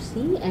variable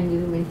RC and you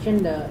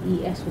mentioned the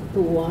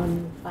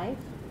ES215.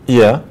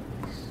 Yeah.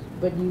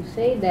 But you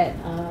say that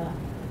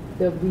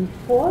the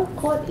before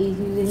code is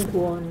using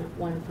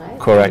 215.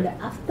 Correct. And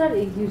the after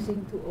is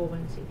using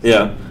 2016.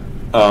 Yeah.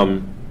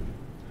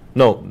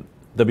 No,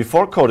 the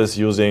before code is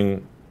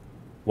using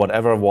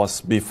whatever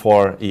was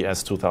before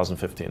ES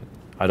 2015.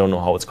 I don't know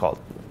how it's called.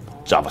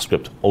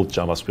 JavaScript, old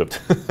JavaScript.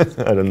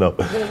 I don't know.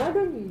 But why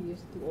don't you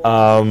use the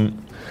old?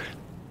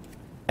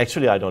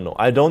 Actually, I don't know.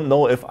 I don't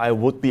know if I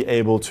would be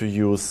able to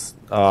use.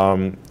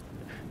 I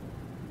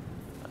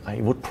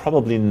would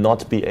probably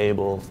not be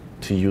able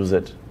to use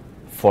it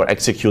for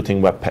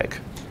executing Webpack.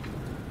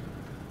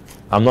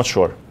 I'm not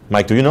sure.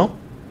 Mike, do you know?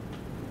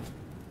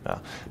 Yeah.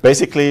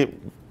 Basically,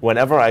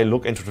 whenever I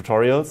look into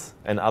tutorials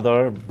and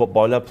other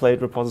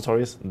boilerplate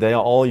repositories, they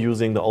are all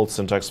using the old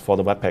syntax for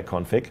the Webpack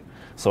config.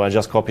 So I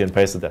just copy and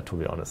pasted that, to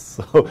be honest.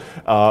 So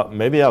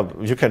maybe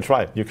you can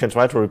try. You can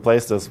try to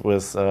replace this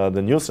with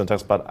the new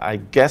syntax, but I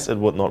guess it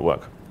would not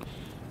work.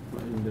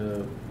 In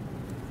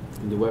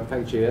the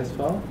Webpack.js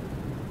file,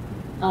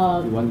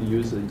 you want to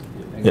use it.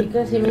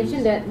 Because he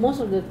mentioned that most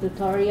of the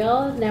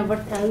tutorial never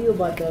tell you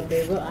about the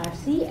Babel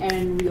RC,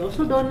 and we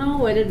also don't know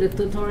whether the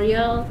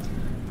tutorial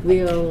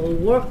will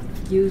work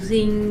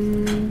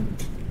using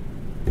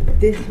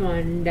this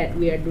one that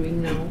we are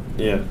doing now.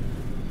 Yeah.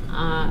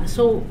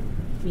 So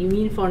you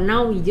mean for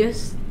now we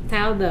just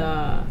tell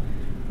the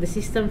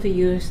system to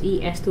use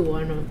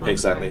ES2115?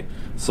 Exactly.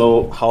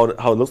 So how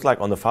it looks like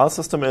on the file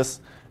system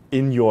is,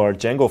 in your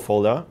Django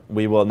folder,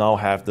 we will now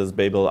have this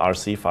Babel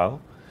RC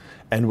file.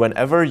 And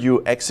whenever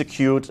you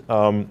execute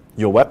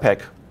your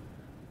Webpack,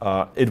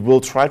 it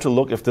will try to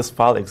look if this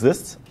file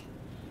exists,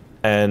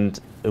 and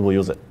it will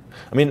use it.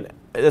 I mean,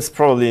 it's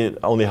probably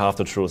only half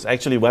the truth.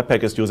 Actually,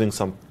 Webpack is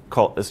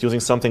using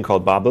something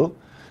called Babel,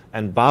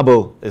 and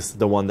Babel is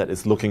the one that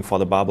is looking for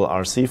the Babel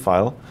RC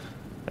file.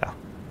 Yeah,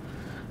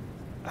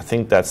 I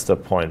think that's the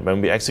point. When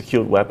we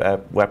execute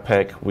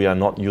Webpack, we are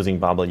not using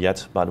Babel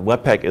yet, but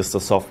Webpack is the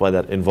software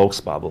that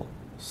invokes Babel.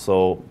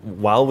 So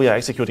while we are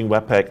executing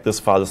Webpack, this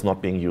file is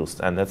not being used,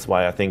 and that's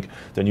why I think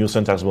the new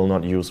syntax will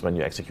not use when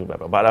you execute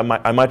Webpack. But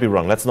I might be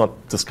wrong. Let's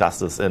not discuss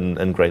this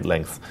in great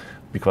length,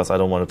 because I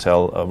don't want to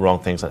tell wrong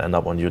things and end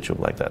up on YouTube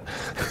like that.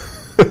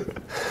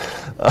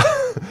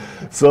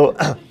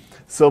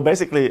 So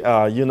basically,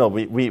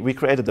 we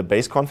created the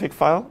base config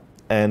file,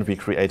 and we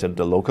created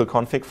the local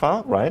config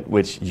file, right,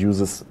 which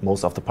uses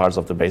most of the parts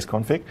of the base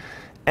config,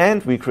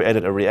 and we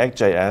created a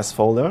ReactJS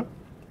folder,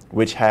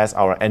 which has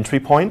our entry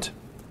point,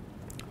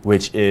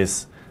 which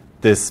is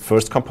this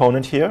first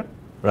component here,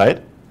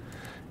 right?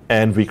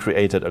 And we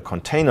created a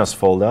containers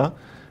folder.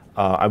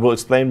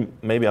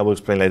 Maybe I will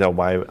explain later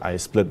why I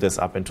split this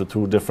up into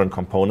two different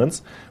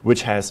components,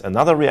 which has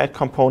another React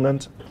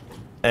component,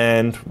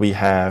 and we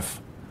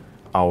have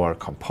our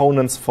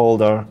components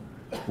folder,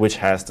 which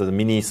has the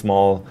mini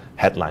small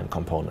headline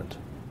component.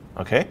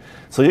 Okay?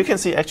 So you can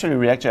see actually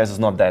ReactJS is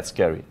not that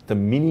scary. The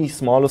mini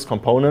smallest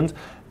component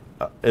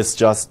is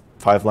just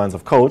 5 lines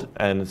of code,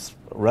 and it's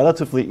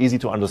relatively easy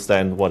to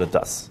understand what it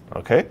does.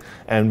 Okay,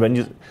 and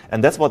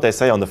that's what they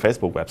say on the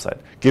Facebook website.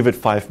 Give it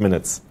 5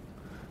 minutes.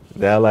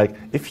 They're like,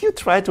 if you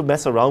try to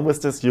mess around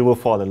with this, you will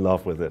fall in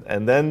love with it,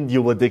 and then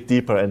you will dig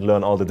deeper and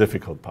learn all the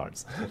difficult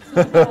parts.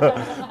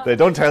 They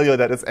don't tell you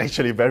that it's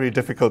actually very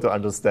difficult to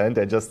understand.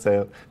 They just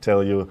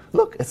tell you,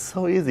 look, it's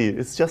so easy.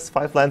 It's just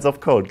 5 lines of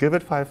code. Give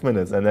it 5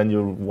 minutes, and then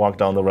you walk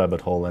down the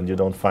rabbit hole, and you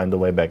don't find the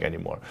way back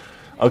anymore.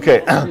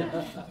 Okay.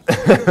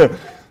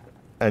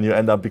 And you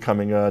end up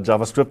becoming a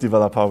JavaScript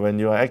developer when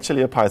you are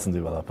actually a Python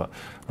developer,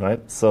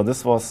 right? So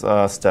this was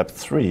step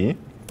 3.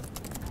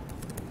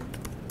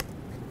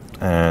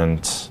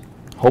 And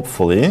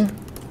hopefully,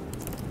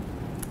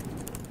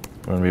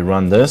 when we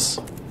run this,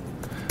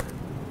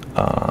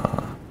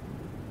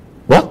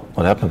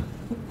 what happened?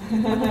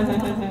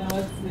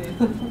 Let's see.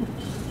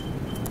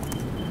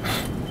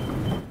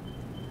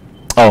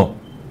 Oh.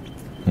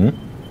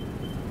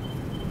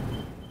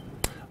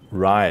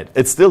 Right.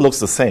 It still looks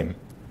the same.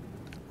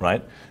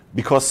 Right?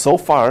 Because so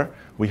far,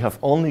 we have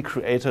only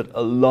created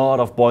a lot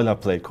of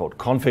boilerplate code,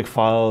 config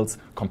files,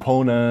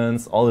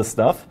 components, all this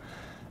stuff.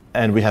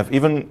 And we have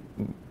even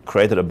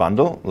created a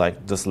bundle,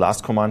 like this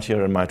last command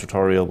here in my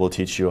tutorial will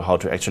teach you how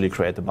to actually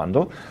create the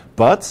bundle.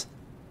 But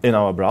in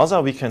our browser,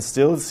 we can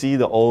still see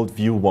the old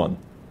view 1,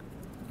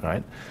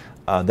 right?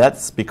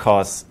 That's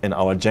because in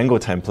our Django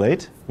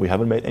template, we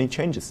haven't made any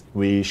changes.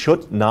 We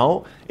should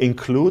now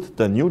include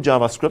the new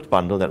JavaScript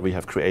bundle that we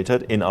have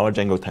created in our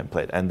Django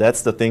template. And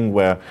that's the thing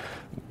where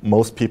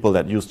most people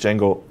that use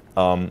Django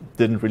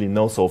didn't really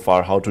know so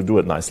far how to do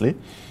it nicely.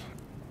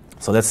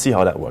 So let's see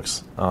how that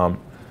works.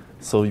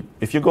 So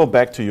if you go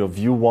back to your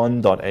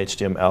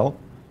view1.html,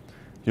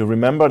 you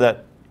remember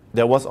that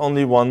there was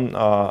only one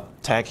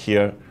tag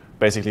here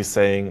basically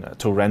saying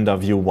to render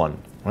view1,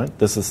 right?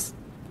 This is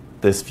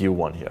this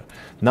view1 here.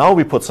 Now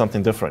we put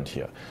something different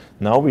here.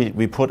 Now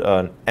we put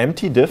an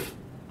empty div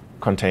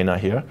container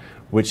here,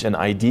 which an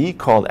ID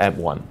called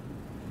app1,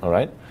 all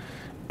right?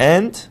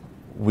 And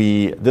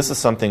this is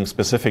something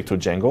specific to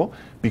Django.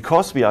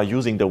 Because we are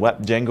using the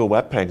Django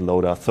Webpack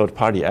Loader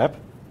third-party app,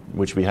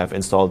 which we have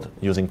installed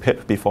using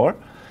pip before,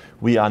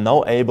 we are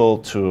now able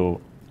to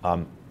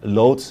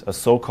load a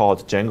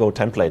so-called Django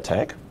template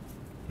tag.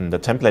 And the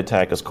template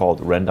tag is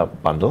called render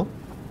bundle.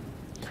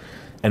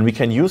 And we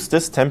can use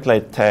this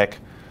template tag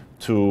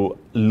to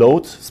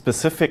load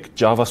specific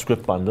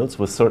JavaScript bundles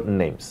with certain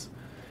names.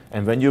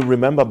 And when you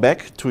remember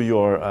back to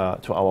your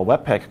to our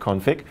Webpack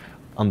config,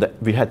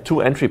 we had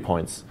 2 entry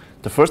points.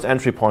 The first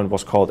entry point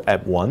was called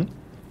app1,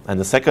 and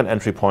the second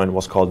entry point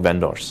was called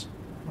vendors.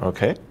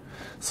 Okay,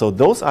 so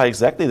those are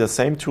exactly the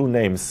same 2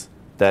 names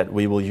that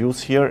we will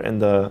use here in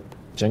the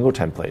Django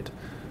template,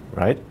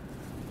 right?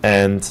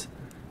 And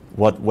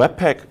what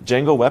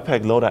Django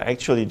Webpack Loader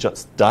actually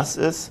just does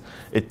is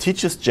it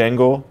teaches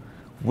Django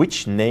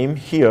which name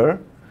here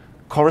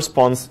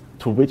corresponds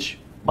to which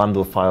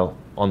bundle file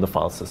on the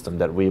file system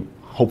that we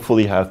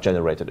hopefully have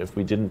generated. If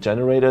we didn't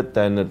generate it,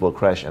 then it will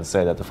crash and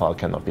say that the file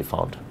cannot be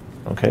found.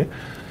 Okay.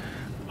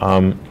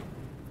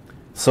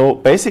 So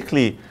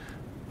basically,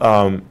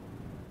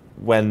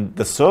 when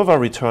the server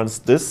returns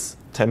this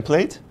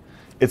template,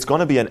 it's going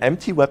to be an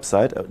empty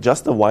website,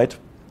 just a white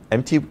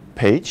empty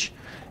page,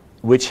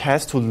 which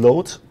has to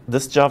load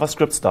this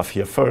JavaScript stuff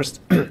here first.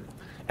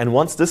 And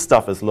once this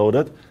stuff is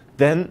loaded,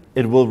 then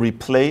it will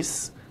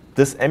replace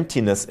this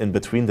emptiness in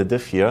between the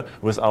div here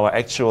with our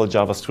actual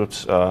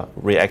JavaScript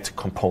React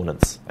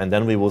components. And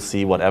then we will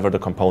see whatever the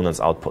components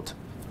output.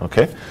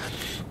 Okay?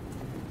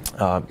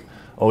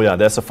 Oh yeah,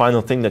 there's a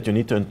final thing that you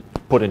need to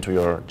put into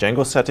your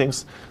Django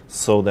settings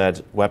so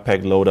that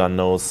Webpack Loader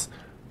knows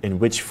in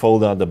which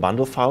folder the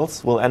bundle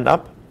files will end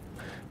up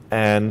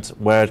and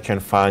where it can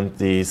find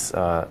these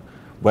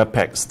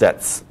Webpack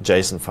stats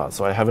JSON files.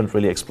 So I haven't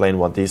really explained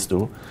what these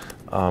do.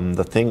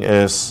 The thing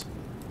is,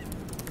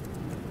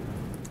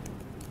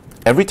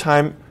 every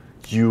time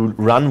you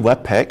run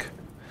Webpack,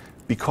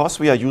 because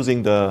we are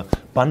using the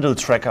bundle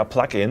tracker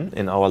plugin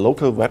in our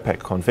local Webpack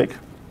config,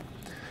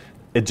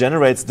 it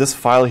generates this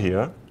file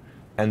here,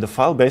 and the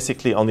file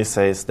basically only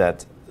says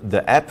that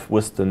the app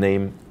with the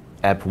name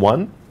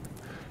app1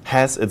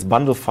 has its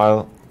bundle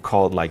file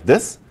called like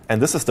this,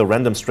 and this is the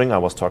random string I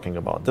was talking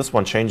about. This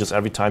one changes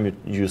every time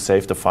you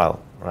save the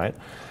file, right?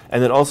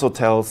 And it also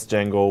tells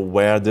Django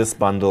where this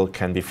bundle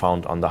can be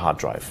found on the hard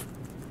drive.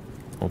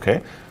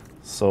 Okay?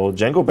 So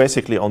Django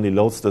basically only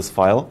loads this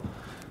file,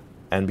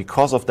 and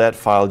because of that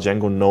file,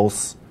 Django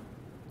knows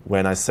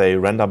when I say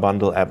render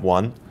bundle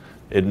app1,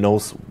 it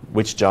knows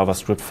which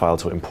JavaScript file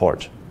to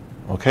import.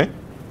 Okay?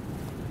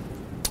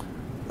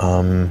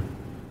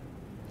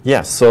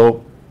 Yeah,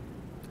 so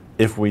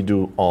if we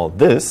do all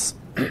this,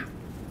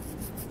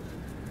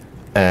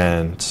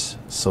 and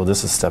so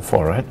this is step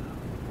 4, right?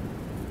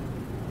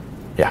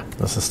 Yeah,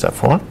 this is step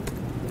 4.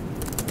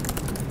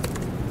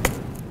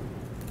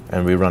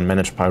 And we run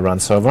manage pyrun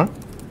server,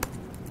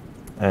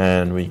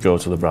 and we go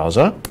to the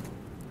browser.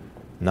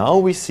 Now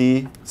we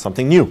see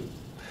something new,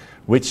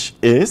 which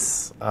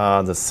is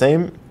the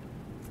same.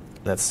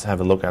 Let's have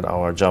a look at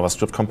our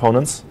JavaScript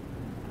components.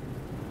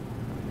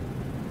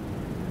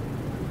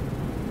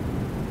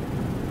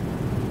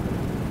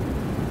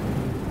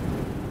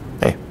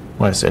 Hey,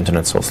 why is the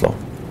internet so slow?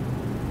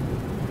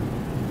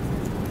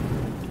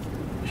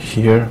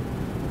 Here.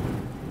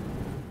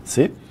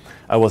 See,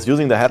 I was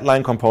using the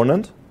headline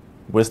component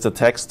with the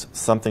text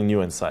something new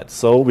inside.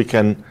 So we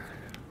can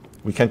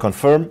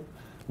confirm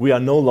we are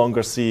no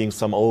longer seeing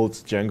some old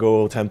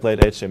Django template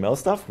HTML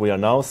stuff. We are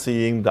now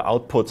seeing the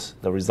output,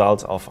 the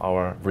result of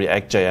our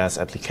ReactJS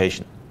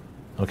application.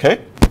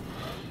 Okay?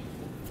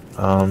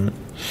 All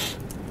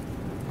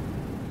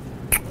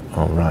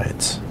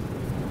right.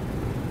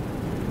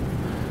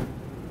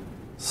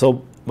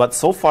 But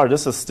so far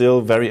this is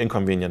still very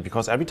inconvenient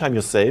because every time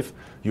you save,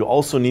 you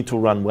also need to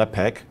run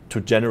Webpack to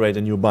generate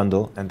a new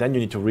bundle, and then you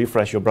need to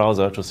refresh your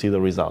browser to see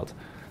the result.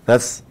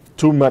 That's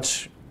too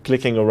much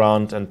clicking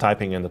around and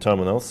typing in the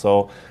terminal,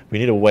 so we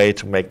need a way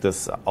to make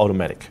this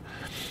automatic.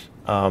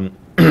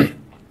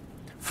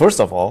 First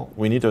of all,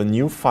 we need a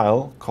new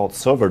file called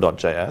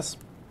server.js.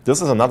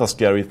 This is another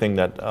scary thing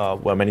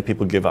that where many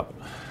people give up.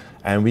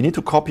 And we need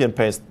to copy and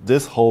paste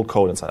this whole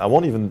code inside. I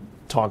won't even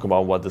talk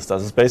about what this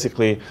does. It's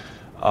basically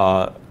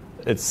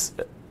it's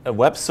a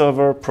web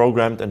server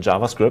programmed in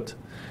JavaScript,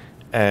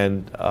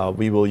 and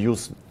we will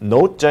use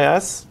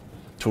Node.js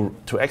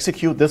to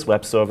execute this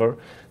web server.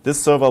 This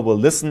server will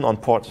listen on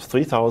port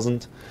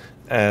 3000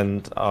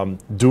 and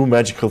do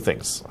magical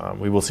things.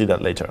 We will see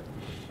that later.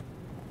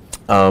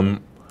 And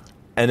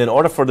in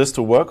order for this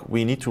to work,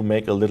 we need to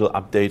make a little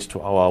update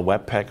to our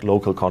Webpack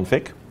local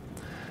config.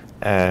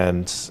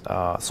 And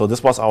so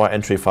this was our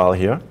entry file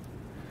here.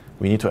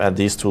 We need to add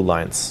these 2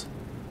 lines.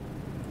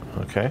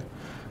 Okay.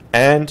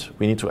 And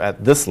we need to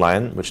add this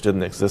line, which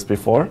didn't exist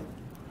before.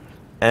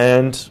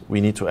 And we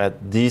need to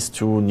add these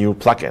 2 new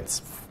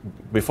plugins.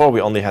 Before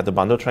we only had the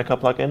bundle tracker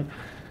plugin,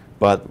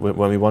 but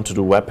when we want to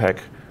do Webpack,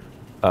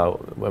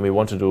 when we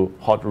want to do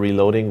hot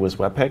reloading with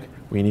Webpack,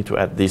 we need to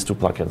add these 2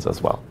 plugins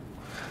as well.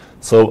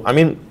 So, I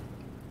mean,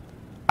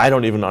 I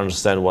don't even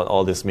understand what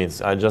all this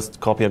means. I just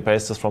copy and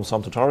paste this from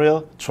some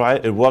tutorial, try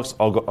it, works,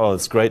 oh,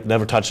 it's great,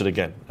 never touch it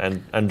again,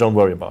 and don't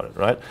worry about it,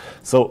 right?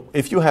 So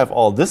if you have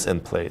all this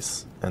in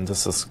place, and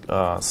this is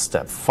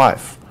step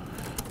 5,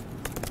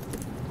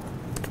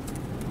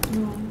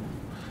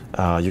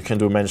 you can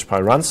do manage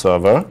pyrun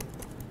server,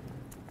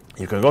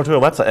 you can go to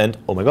your website and,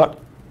 oh my God,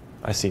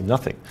 I see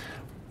nothing.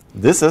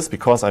 This is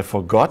because I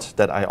forgot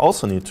that I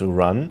also need to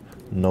run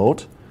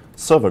node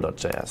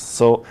server.js.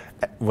 So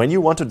when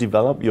you want to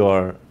develop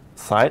your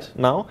site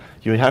now,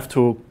 you have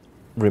to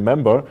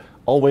remember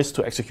always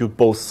to execute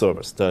both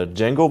servers, the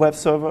Django web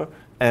server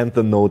and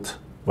the Node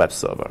web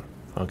server.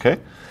 Okay?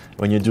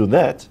 When you do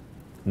that,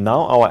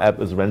 now our app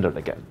is rendered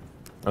again.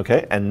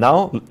 Okay? And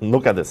now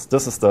look at this.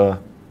 This is the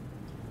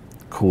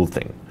cool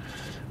thing.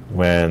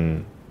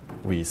 When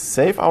we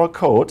save our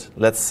code,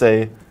 let's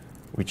say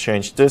we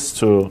change this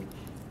to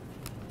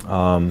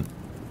oh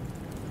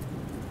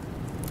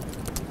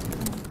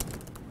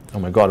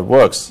my God, it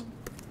works.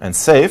 And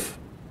save.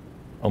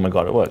 Oh my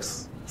God, it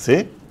works.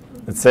 See?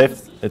 It's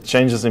saved. It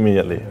changes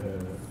immediately.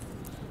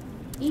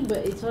 Yeah, but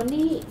it's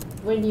only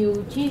when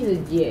you change the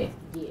JS.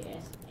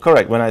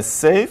 Correct. When I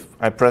save,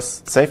 I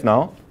press save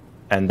now,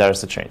 and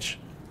there's a change.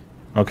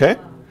 Okay?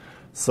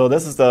 So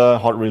this is the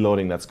hot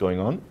reloading that's going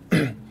on.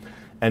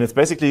 And it's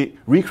basically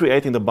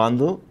recreating the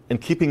bundle and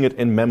keeping it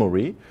in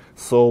memory.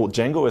 So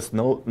Django is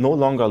no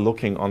longer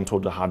looking onto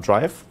the hard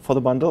drive for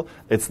the bundle.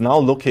 It's now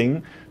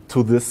looking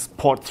to this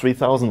port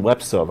 3000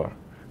 web server.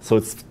 So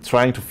it's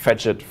trying to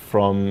fetch it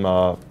from,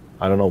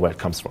 I don't know where it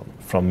comes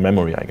from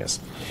memory, I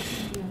guess.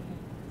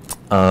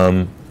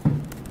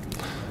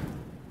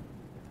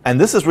 And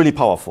this is really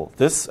powerful.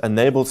 This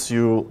enables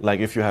you,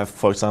 like if you have,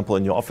 for example,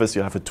 in your office,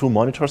 you have a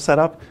 2-monitor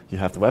setup, you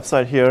have the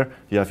website here,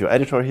 you have your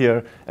editor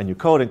here, and you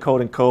code and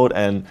code and code,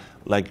 and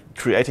like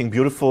creating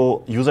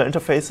beautiful user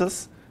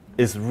interfaces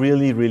is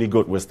really, really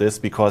good with this,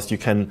 because you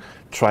can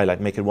try like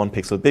make it 1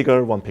 pixel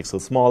bigger, 1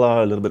 pixel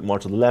smaller, a little bit more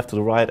to the left, to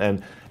the right,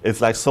 and it's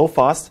like so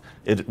fast,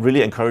 it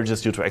really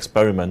encourages you to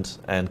experiment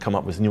and come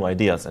up with new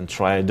ideas and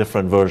try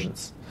different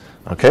versions.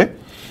 Okay?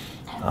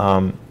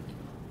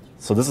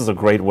 So this is a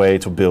great way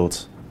to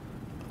build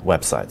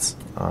websites.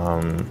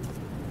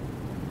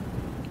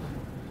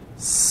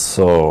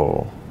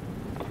 So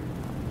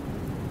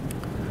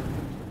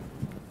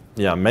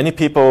yeah, many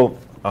people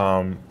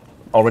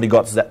already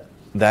got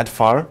that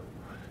far,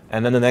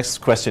 and then the next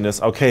question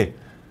is, okay,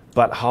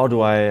 but how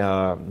do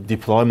I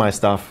deploy my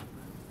stuff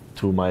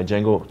to my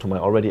Django, to my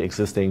already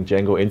existing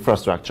Django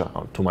infrastructure,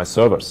 to my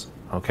servers?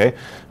 Okay,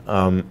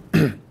 and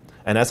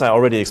as I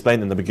already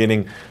explained in the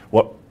beginning,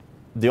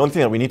 the only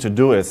thing that we need to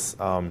do is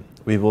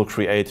we will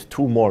create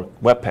 2 more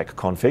Webpack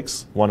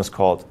configs. One is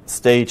called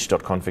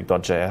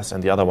stage.config.js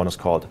and the other one is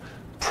called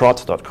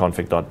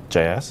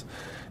prod.config.js.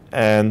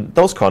 And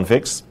those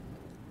configs,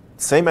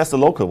 same as the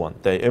local one,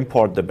 they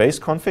import the base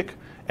config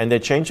and they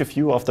change a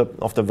few of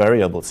the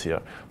variables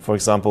here. For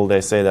example, they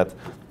say that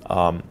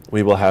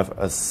we will have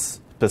a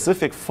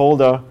specific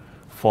folder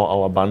for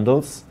our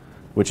bundles,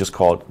 which is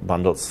called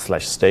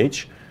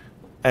bundles/stage.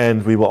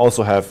 And we will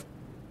also have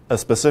a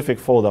specific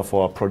folder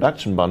for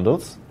production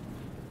bundles.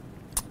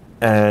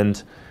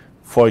 And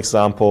for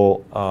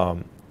example,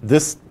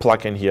 this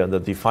plugin here, the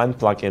define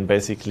plugin,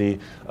 basically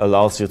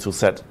allows you to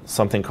set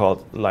something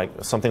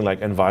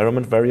like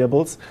environment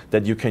variables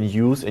that you can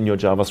use in your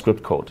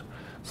JavaScript code.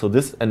 So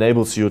this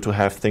enables you to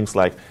have things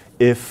like,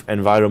 if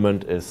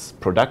environment is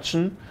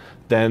production,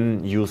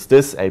 then use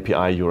this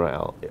API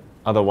URL.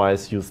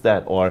 Otherwise, use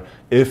that. Or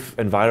if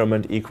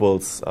environment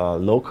equals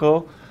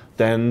local,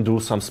 then do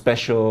some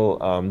special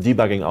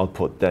debugging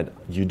output that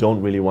you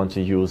don't really want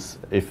to use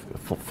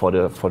for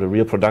the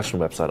real production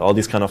website. All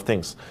these kind of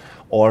things.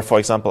 Or for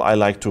example, I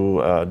like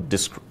to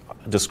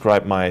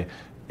describe my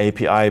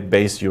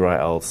API-based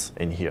URLs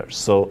in here.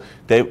 So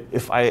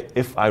if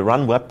I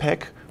run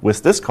Webpack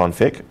with this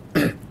config,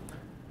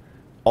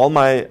 all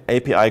my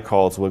API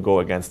calls will go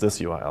against this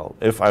URL.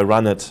 If I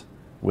run it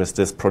with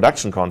this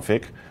production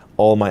config,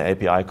 all my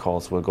API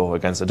calls will go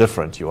against a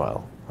different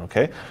URL.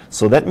 Okay,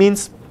 so that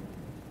means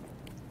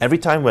every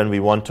time when we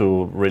want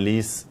to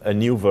release a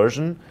new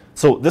version,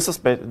 so this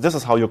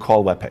is how you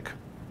call Webpack.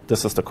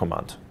 This is the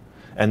command.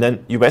 And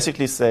then you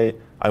basically say,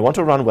 I want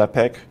to run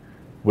Webpack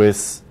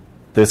with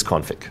this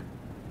config.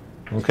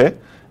 Okay?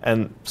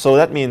 And so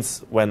that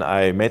means when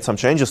I made some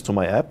changes to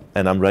my app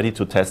and I'm ready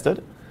to test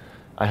it,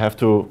 I have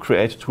to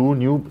create 2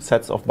 new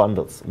sets of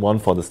bundles, one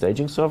for the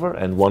staging server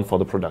and one for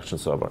the production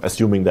server,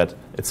 assuming that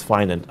it's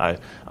fine. And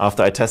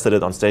after I tested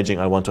it on staging,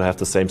 I want to have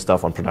the same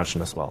stuff on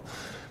production as well.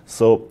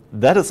 So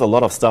that is a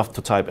lot of stuff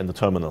to type in the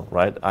terminal,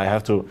 right?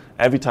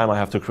 Every time I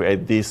have to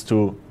create these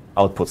 2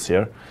 outputs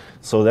here.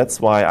 So that's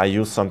why I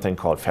use something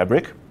called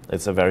Fabric.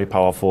 It's a very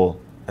powerful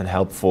and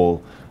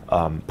helpful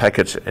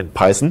package in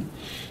Python.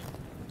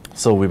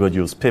 So we will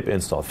use pip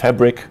install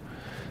Fabric,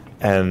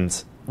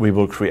 and we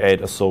will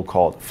create a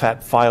so-called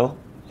fab file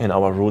in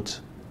our root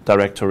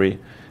directory.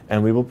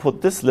 And we will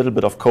put this little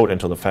bit of code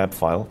into the fab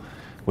file,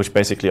 which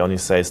basically only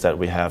says that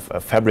we have a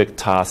Fabric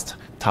task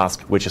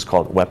which is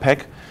called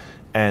Webpack.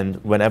 And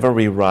whenever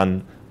we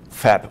run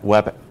fab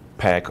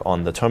Webpack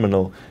on the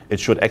terminal, it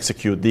should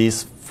execute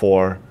these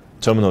 4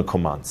 terminal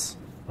commands.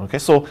 Okay,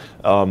 so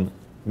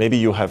maybe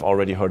you have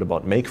already heard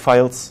about make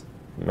files.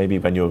 Maybe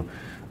when you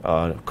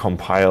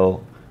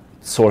compile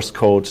source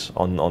code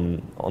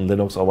on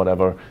Linux or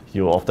whatever,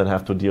 you often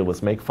have to deal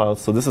with makefiles.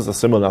 So this is a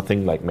similar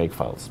thing like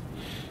makefiles.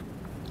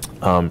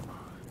 Let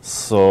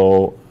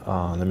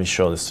me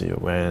show this to you.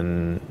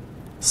 When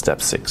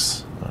step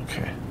 6,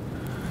 okay.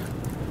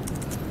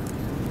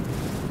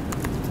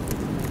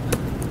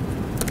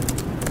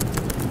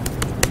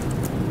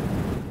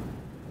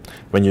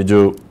 When you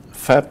do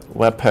fab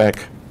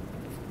webpack,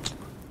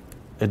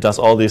 it does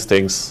all these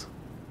things.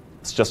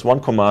 It's just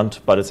one command,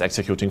 but it's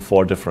executing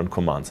 4 different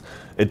commands.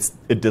 It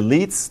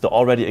deletes the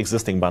already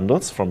existing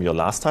bundles from your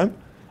last time,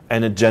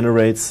 and it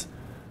generates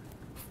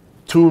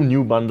 2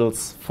 new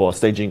bundles for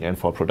staging and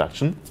for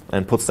production,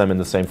 and puts them in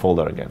the same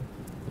folder again.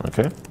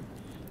 Okay.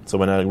 So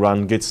when I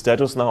run git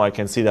status now, I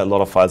can see that a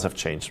lot of files have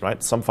changed,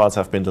 right? Some files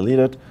have been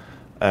deleted,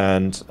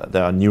 and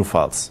there are new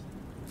files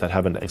that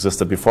haven't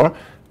existed before,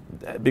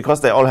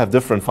 because they all have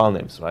different file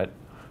names, right?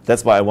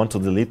 That's why I want to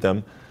delete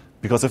them,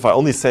 because if I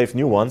only save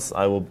new ones,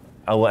 I will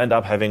end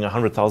up having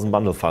 100,000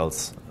 bundle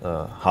files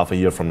half a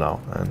year from now,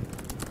 and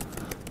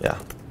yeah,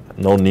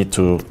 no need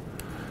to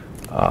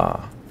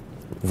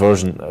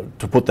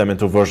to put them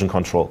into version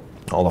control,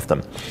 all of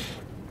them.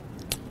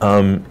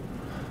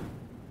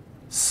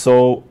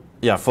 So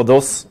yeah, for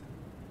those,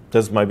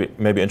 this might be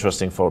maybe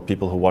interesting for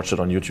people who watch it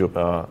on YouTube,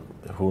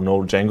 who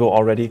know Django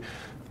already.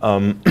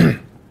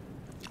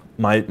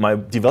 My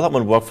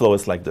development workflow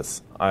is like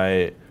this.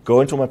 I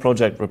go into my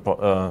project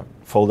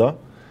folder,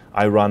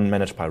 I run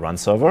manage PyRun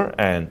server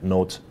and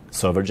node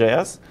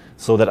server.js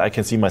so that I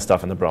can see my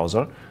stuff in the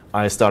browser.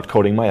 I start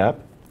coding my app.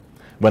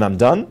 When I'm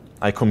done,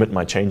 I commit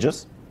my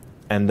changes,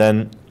 and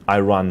then I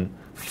run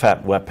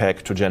fab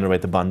webpack to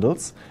generate the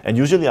bundles. And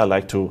usually I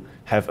like to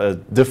have a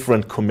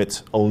different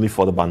commit only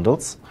for the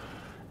bundles.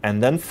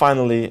 And then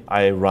finally,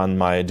 I run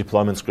my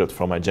deployment script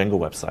from my Django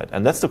website.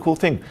 And that's the cool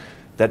thing.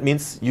 That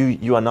means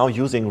you are now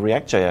using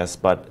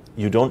ReactJS, but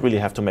you don't really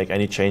have to make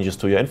any changes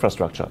to your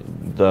infrastructure.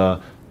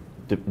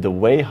 The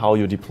way how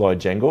you deploy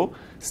Django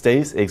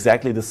stays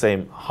exactly the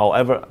same.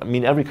 However, I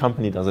mean, every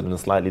company does it in a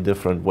slightly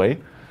different way,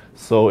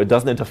 so it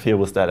doesn't interfere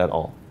with that at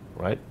all,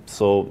 right?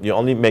 So you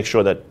only make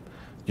sure that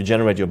you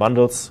generate your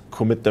bundles,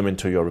 commit them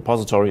into your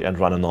repository, and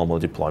run a normal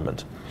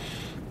deployment.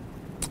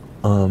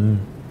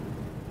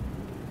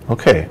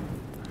 Okay,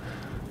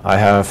 I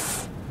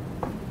have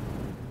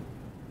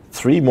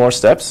 3 more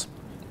steps,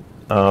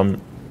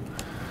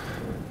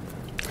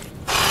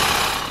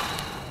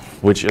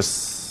 which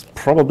is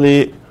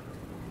probably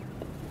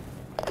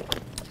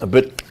a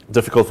bit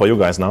difficult for you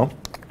guys now,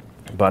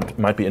 but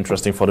might be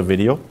interesting for the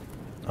video.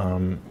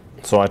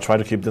 So I try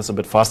to keep this a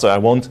bit faster. I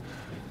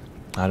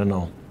don't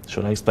know,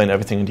 should I explain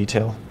everything in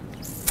detail?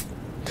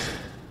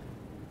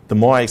 The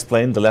more I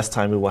explain, the less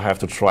time we will have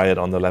to try it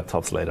on the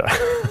laptops later.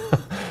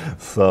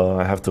 So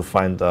I have to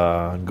find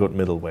a good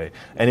middle way.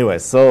 Anyway,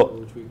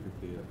 so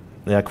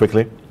yeah,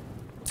 quickly.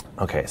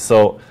 Okay,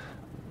 so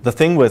the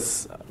thing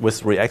with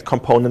React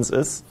components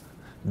is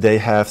they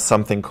have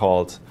something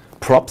called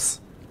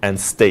props and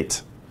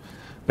state.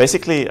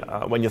 Basically,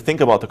 when you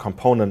think about the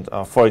component,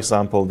 for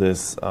example,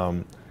 this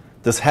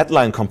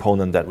headline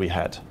component that we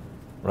had,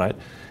 right?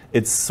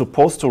 It's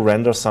supposed to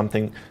render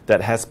something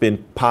that has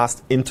been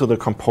passed into the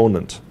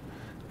component.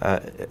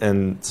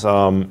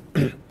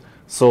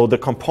 So the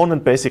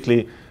component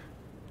basically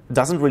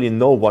doesn't really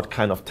know what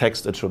kind of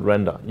text it should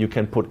render. You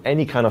can put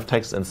any kind of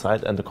text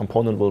inside and the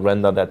component will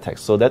render that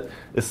text. So that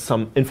is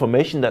some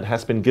information that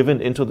has been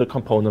given into the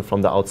component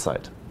from the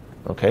outside,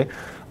 okay?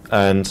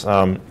 And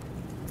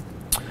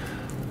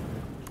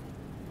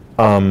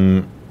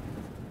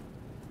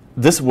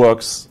this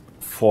works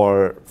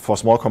for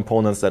small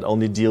components that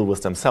only deal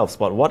with themselves.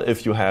 But what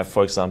if you have,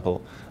 for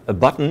example, a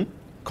button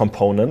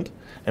component,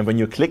 and when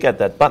you click at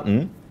that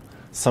button,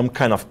 some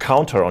kind of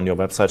counter on your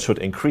website should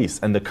increase,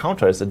 and the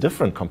counter is a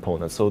different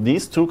component. So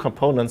these 2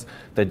 components,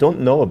 they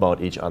don't know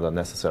about each other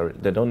necessarily.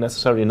 They don't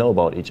necessarily know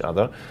about each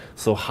other.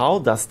 So how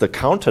does the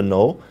counter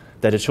know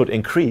that it should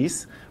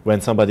increase when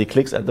somebody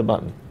clicks at the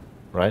button,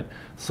 right?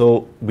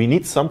 So we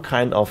need some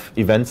kind of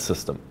event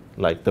system.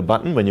 Like the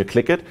button, when you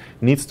click it,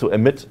 needs to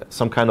emit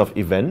some kind of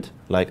event,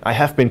 like I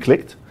have been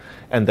clicked,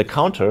 and the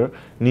counter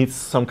needs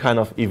some kind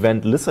of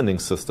event listening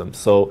system.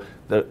 So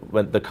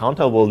when the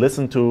counter will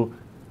listen to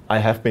I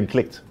have been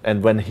clicked,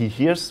 and when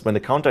the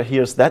counter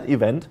hears that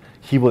event,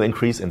 he will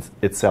increase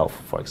itself,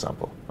 for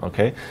example.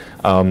 Okay.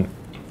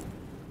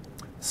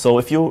 So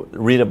if you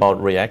read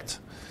about React,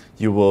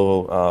 you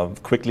will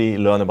quickly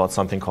learn about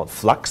something called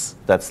Flux.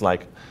 That's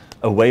like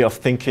a way of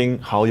thinking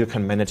how you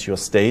can manage your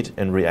state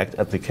in React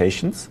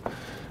applications.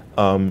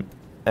 And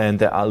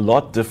there are a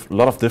lot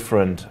of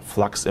different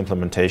Flux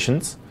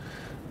implementations.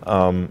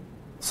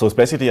 So it's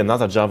basically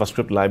another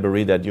JavaScript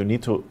library that you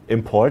need to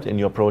import in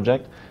your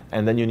project,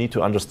 and then you need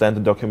to understand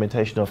the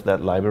documentation of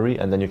that library,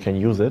 and then you can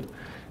use it.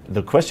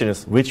 The question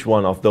is, which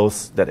one of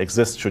those that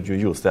exist should you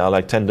use? There are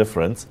like 10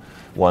 different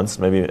ones.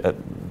 Maybe,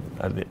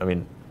 I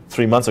mean,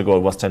 3 months ago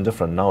it was 10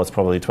 different. Now it's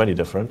probably 20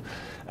 different.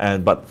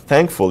 But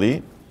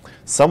thankfully,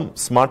 some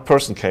smart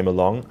person came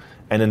along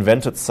and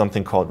invented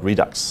something called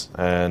Redux.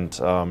 And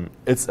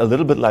it's a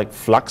little bit like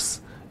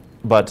Flux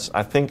but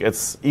I think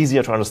it's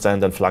easier to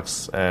understand than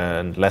Flux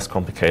and less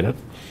complicated.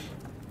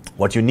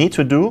 What you need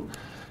to do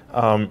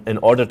in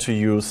order to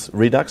use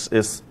Redux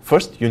is,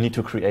 first you need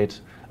to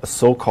create a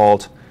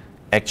so-called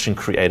action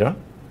creator.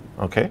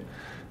 Okay,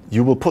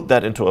 you will put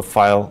that into a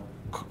file,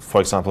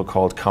 for example,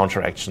 called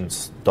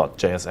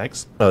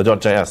counteractions.js.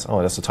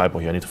 Oh, that's a typo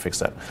here. I need to fix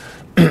that.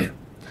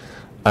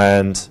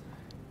 And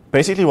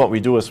basically, what we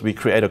do is we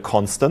create a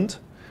constant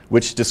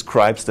which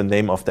describes the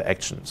name of the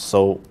action.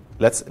 So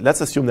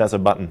let's assume there's a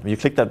button. When you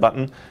click that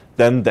button,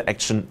 then the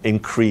action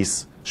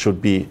increase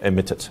should be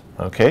emitted.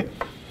 Okay,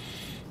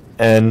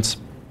 and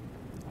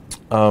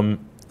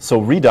so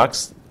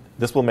Redux.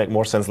 This will make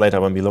more sense later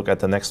when we look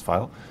at the next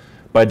file.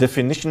 By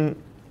definition,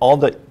 all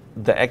the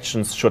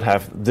actions should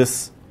have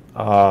this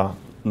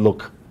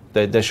look.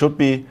 There should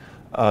be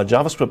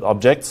JavaScript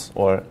objects,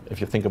 or if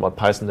you think about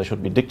Python, there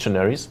should be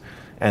dictionaries,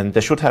 and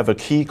they should have a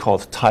key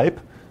called type,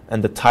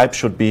 and the type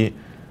should be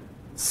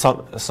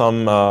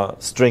some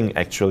string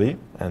actually,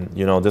 and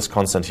you know this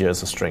constant here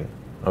is a string.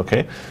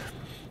 Okay,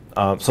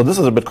 so this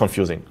is a bit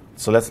confusing.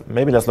 So let's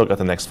look at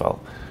the next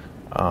file.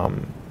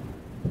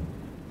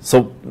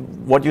 So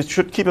what you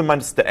should keep in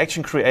mind is the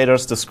action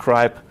creators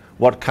describe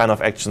what kind of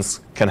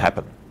actions can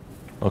happen.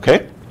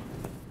 Okay?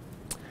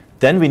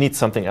 Then we need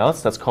something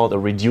else that's called a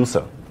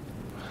reducer.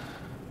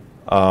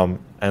 And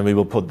we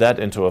will put that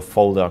into a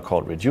folder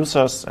called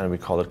reducers, and we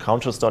call it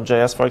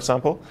counters.js, for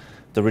example.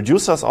 The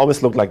reducers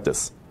always look like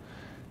this.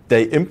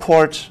 They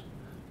import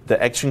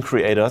the action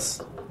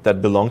creators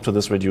that belong to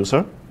this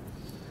reducer,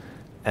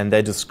 and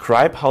they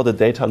describe how the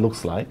data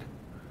looks like.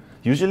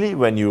 Usually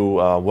when you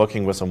are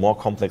working with a more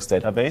complex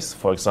database,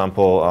 for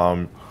example,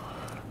 I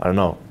don't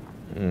know,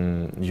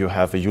 you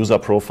have a user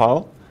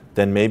profile,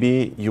 then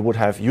maybe you would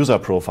have user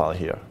profile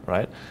here,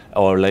 right?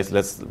 Or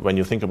when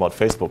you think about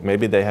Facebook,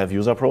 maybe they have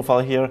user profile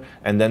here,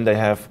 and then they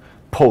have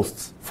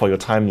posts for your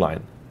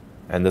timeline.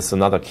 And there's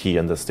another key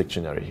in this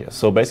dictionary here.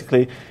 So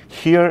basically,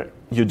 here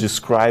you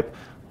describe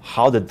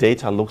how the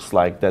data looks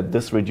like that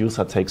this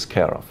reducer takes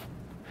care of.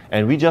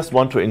 And we just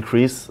want to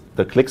increase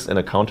the clicks in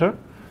a counter.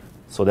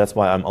 So that's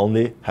why I'm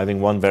only having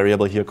one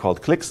variable here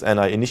called clicks, and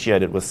I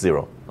initiate it with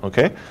 0.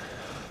 Okay?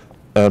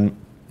 And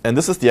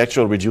this is the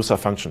actual reducer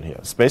function here.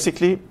 It's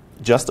basically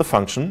just a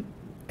function,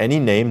 any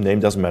name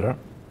doesn't matter.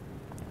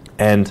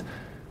 And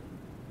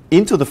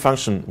into the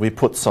function, we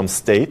put some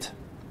state,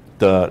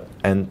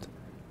 and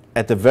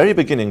at the very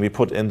beginning, we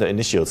put in the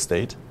initial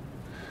state.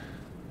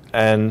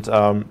 And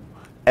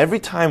every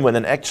time when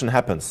an action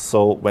happens,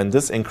 so when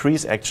this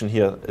increase action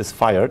here is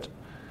fired,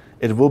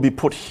 it will be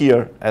put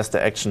here as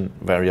the action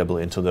variable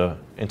into the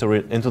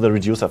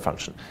reducer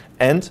function.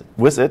 And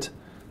with it,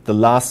 the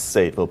last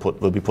state will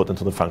be put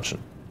into the function.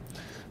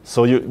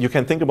 So you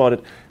can think about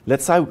it.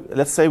 Let's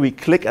say we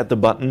click at the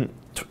button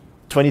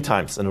 20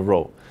 times in a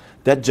row.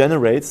 That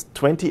generates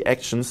 20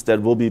 actions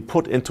that will be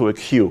put into a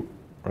queue,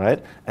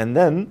 right? And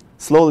then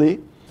slowly,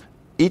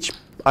 each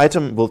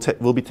item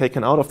will be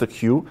taken out of the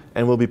queue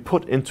and will be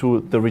put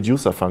into the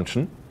reducer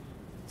function.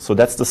 So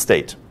that's the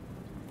state.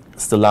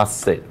 It's the last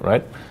state,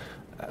 right?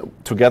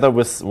 Together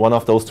with one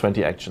of those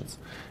 20 actions.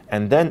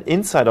 And then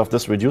inside of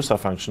this reducer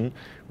function,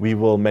 we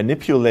will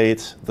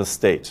manipulate the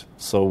state.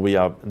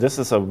 So this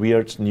is a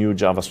weird new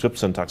JavaScript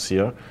syntax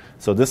here.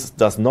 So this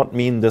does not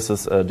mean this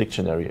is a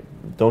dictionary.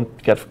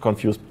 Don't get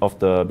confused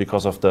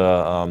because of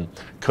the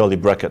curly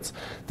brackets.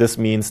 This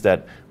means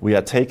that we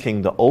are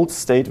taking the old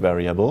state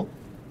variable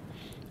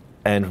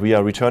and we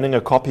are returning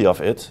a copy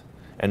of it,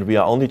 and we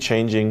are only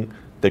changing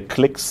the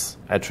clicks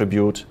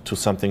attribute to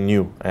something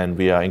new, and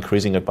we are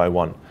increasing it by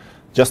 1.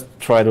 Just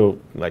try to,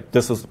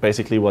 this is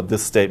basically what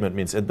this statement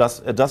means. It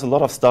does a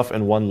lot of stuff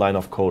in one line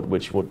of code,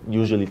 which would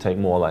usually take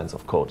more lines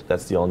of code.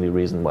 That's the only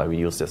reason why we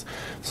use this.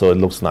 So it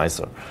looks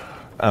nicer.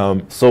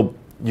 So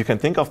you can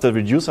think of the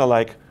reducer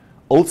like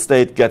old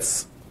state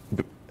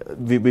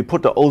we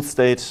put the old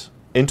state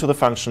into the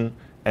function,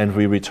 and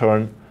we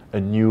return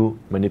a new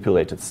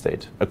manipulated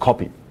state, a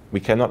copy. We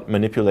cannot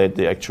manipulate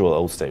the actual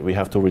old state. We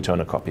have to return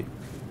a copy.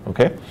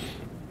 Okay?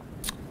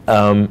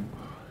 And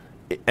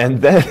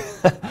then,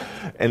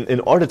 and in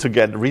order to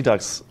get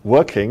Redux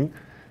working,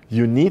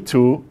 you need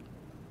to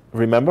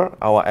remember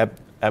our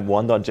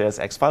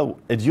app1.jsx file.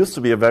 It used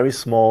to be a very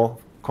small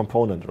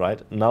component,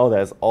 right? Now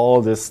there's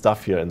all this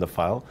stuff here in the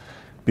file.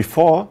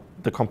 Before,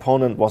 the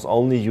component was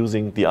only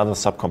using the other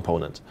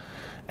subcomponent.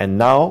 And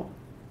now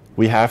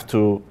we have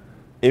to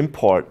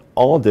import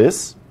all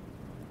this,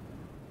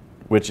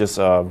 which is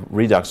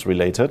Redux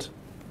related,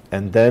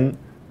 and then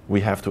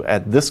we have to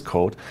add this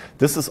code.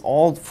 This is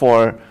all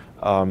for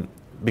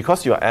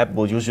because your app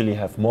will usually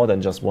have more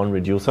than just one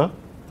reducer.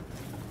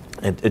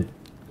 It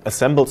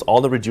assembles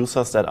all the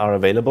reducers that are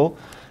available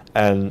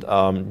and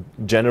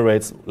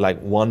generates like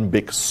one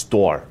big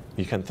store.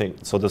 You can think.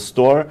 So the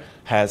store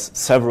has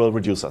several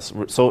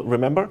reducers. So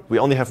remember, we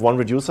only have one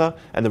reducer,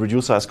 and the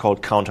reducer is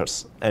called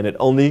counters, and it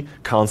only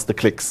counts the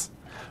clicks.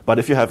 But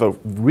if you have a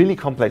really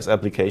complex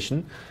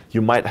application,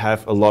 you might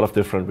have a lot of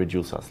different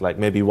reducers, like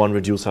maybe one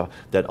reducer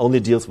that only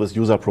deals with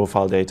user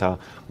profile data,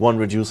 one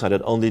reducer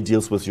that only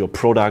deals with your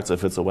products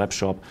if it's a web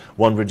shop,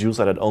 one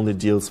reducer that only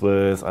deals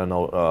with, I don't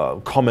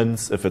know,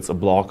 comments if it's a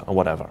blog or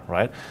whatever,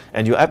 right?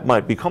 And your app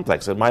might be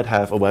complex. It might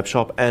have a web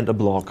shop and a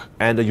blog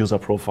and a user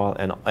profile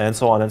and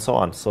so on and so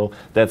on. So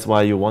that's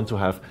why you want to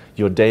have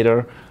your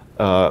data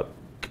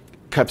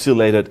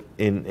capsulated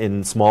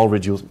in small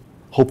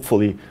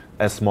hopefully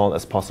as small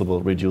as possible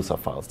reducer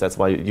files. That's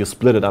why you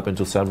split it up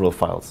into several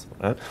files.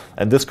 Right?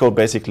 And this code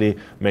basically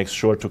makes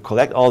sure to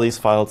collect all these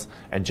files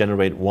and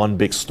generate one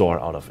big store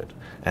out of it.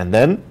 And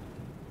then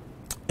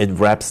it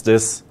wraps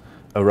this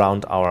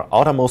around our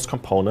outermost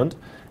component,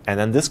 and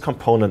then this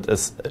component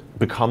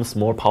becomes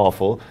more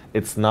powerful.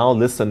 It's now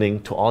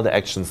listening to all the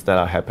actions that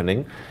are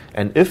happening,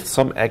 and if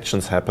some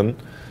actions happen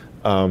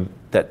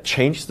that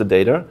change the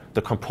data,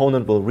 the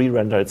component will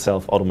re-render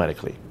itself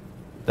automatically.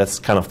 That's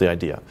kind of the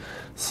idea.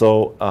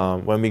 So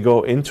when we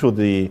go into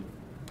the,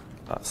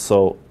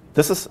 so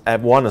this is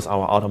app 1 is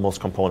our outermost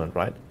component,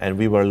 right? And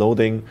we were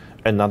loading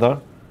another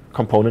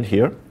component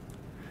here.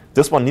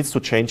 This one needs to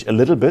change a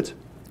little bit.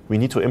 We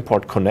need to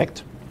import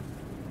connect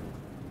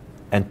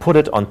and put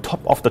it on top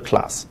of the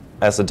class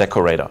as a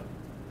decorator.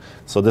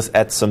 So this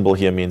add symbol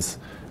here means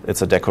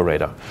it's a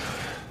decorator.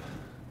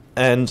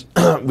 And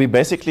we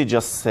basically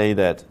just say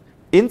that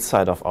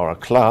inside of our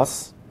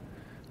class,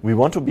 we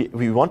want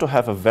to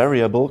have a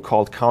variable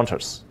called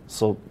counters.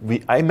 So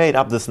I made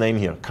up this name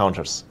here,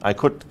 counters. I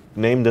could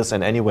name this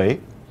in any way.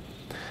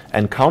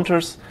 And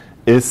counters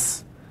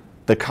is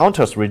the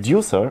counters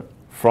reducer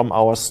from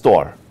our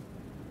store,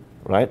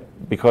 right?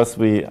 Because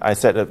I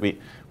said that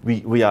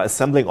we are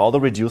assembling all the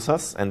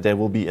reducers, and they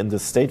will be in the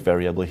state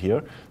variable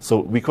here. So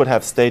we could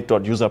have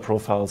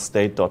state.userprofile,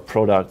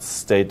 state.products,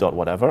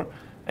 state.whatever.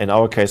 In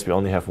our case, we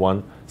only have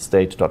one,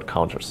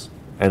 state.counters.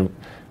 And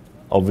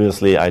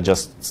obviously, I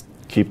just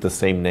keep the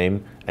same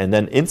name. And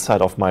then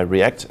inside of my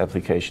React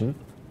application,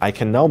 I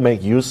can now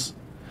make use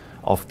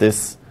of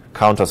this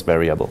counters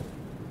variable.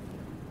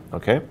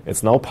 Okay?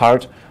 It's now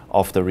part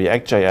of the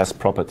ReactJS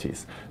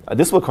properties.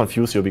 This will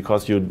confuse you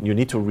because you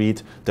need to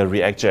read the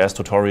ReactJS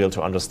tutorial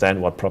to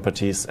understand what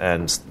properties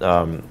and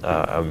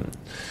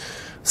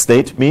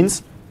state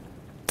means.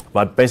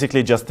 But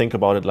basically, just think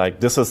about it like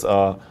this is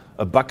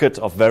a bucket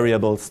of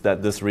variables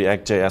that this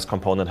ReactJS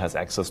component has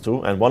access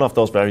to, and one of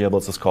those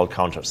variables is called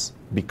counters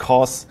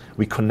because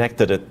we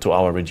connected it to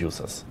our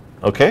reducers.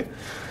 Okay?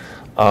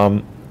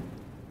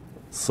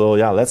 So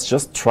yeah, let's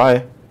just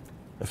try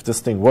if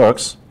this thing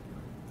works,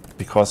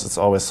 because it's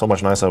always so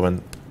much nicer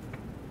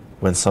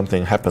when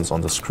something happens on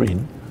the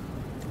screen.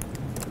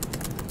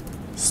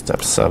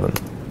 Step 7.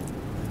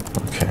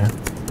 Okay.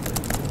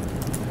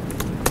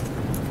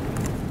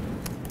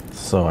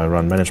 So I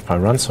run manage py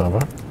run server.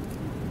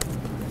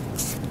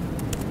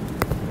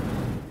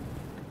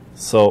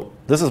 So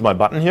this is my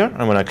button here,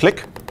 and when I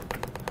click,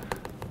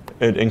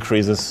 it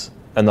increases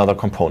another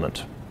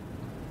component.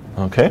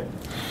 Okay?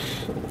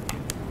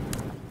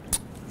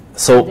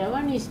 So that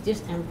one is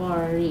just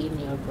temporary in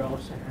your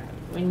browser,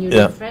 right? When you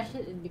refresh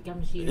it, it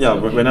becomes 0. Yeah,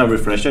 when I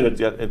refresh it,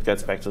 it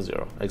gets back to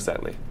 0.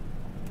 Exactly.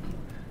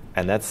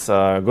 And that's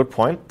a good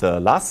point. The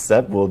last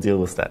step will deal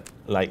with that.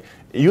 Like,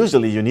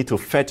 usually you need to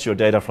fetch your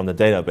data from the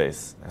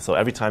database. So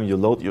every time you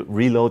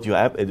reload your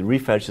app, it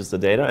refetches the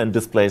data and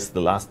displays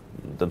the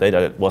data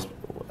that was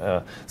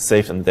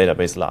saved in the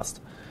database last.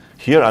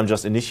 Here I'm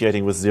just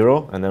initiating with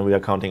 0, and then we are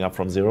counting up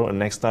from 0. And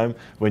next time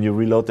when you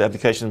reload the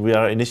application, we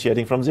are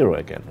initiating from 0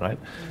 again, right?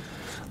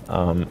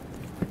 All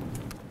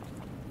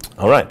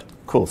right,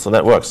 cool. So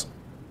that works.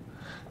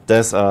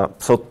 There's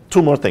so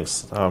 2 more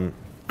things.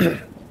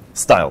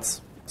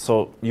 Styles.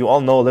 So you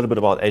all know a little bit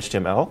about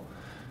HTML.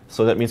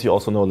 So that means you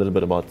also know a little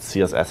bit about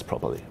CSS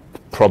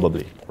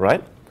probably,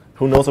 right?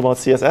 Who knows about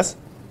CSS?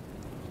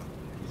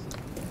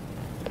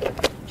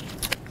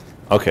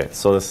 Okay,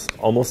 so it's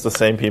almost the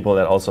same people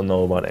that also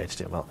know about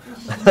HTML.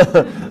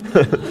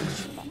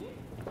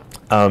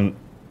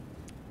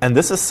 And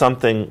this is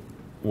something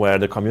where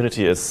the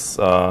community is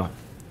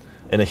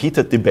in a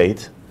heated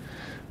debate,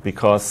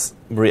 because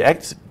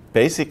React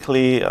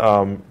basically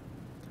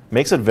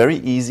makes it very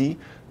easy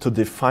to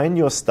define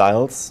your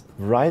styles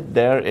right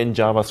there in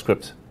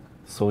JavaScript.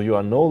 So you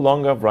are no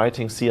longer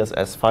writing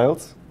CSS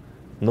files.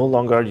 You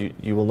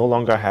will no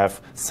longer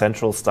have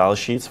central style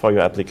sheets for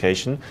your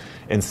application.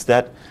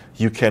 Instead,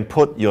 you can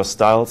put your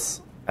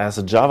styles as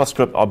a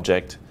JavaScript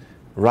object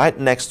right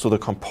next to the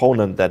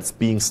component that's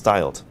being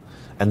styled.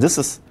 And this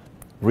is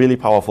really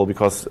powerful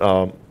because,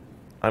 I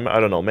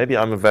don't know, maybe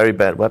I'm a very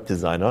bad web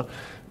designer,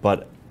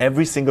 but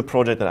every single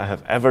project that I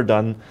have ever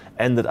done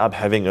ended up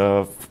having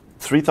a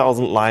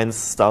 3,000 lines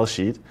style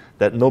sheet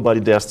that nobody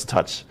dares to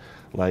touch.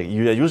 Like,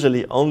 you are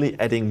usually only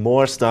adding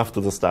more stuff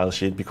to the style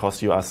sheet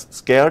because you are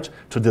scared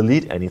to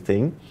delete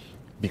anything,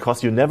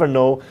 because you never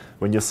know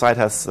when your site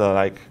has,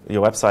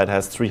 your website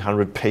has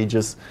 300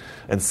 pages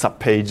and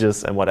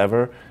sub-pages and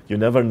whatever. You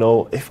never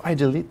know, if I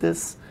delete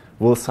this,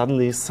 will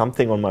suddenly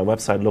something on my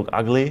website look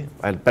ugly?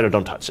 I better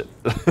don't touch it.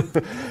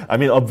 I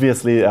mean,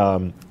 obviously,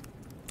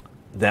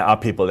 there are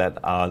people that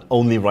are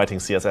only writing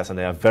CSS and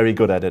they are very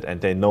good at it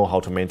and they know how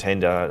to maintain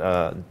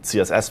their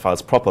CSS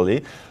files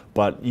properly.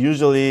 But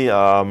usually,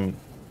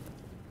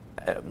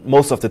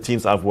 most of the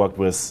teams I've worked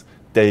with,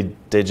 they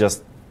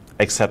just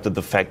accepted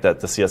the fact that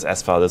the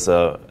CSS file is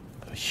a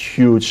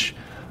huge,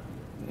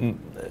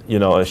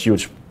 a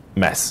huge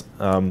mess.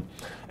 And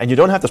you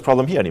don't have this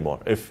problem here anymore.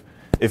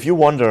 If you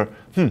wonder,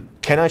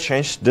 can I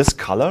change this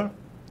color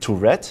to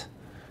red?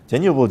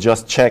 Then you will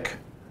just check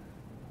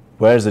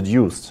where is it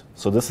used.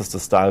 So this is the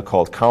style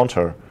called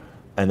counter,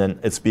 and then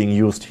it's being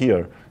used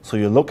here. So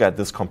you look at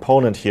this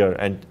component here,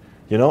 and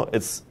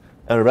it's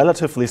a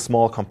relatively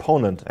small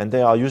component, and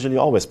they are usually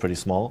always pretty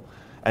small.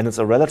 And it's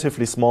a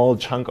relatively small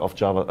chunk of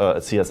Java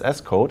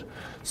CSS code.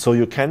 So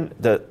you can,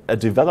 a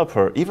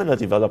developer, even a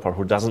developer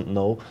who doesn't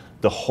know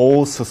the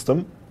whole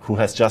system, who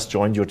has just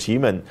joined your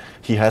team and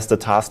he has the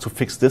task to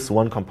fix this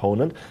one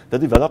component, the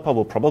developer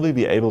will probably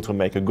be able to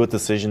make a good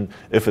decision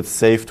if it's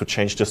safe to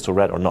change this to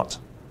red or not,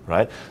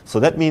 right? So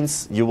that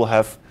means you will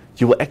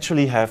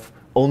actually have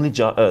only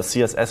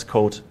CSS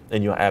code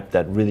in your app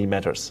that really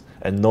matters,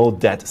 and no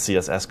dead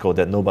CSS code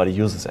that nobody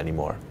uses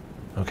anymore,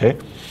 okay?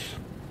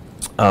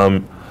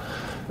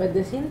 But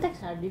the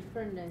syntax are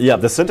different. Yeah,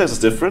 the syntax is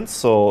different,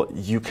 so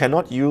you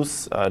cannot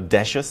use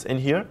dashes in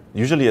here.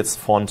 Usually it's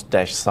font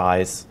dash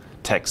size,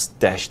 text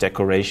dash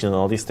decoration, and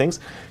all these things.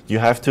 You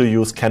have to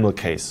use camel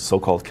case,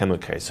 so-called camel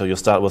case. So you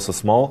start with a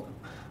small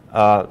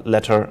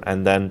letter,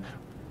 and then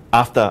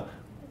after,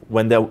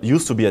 when there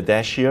used to be a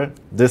dash here,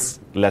 this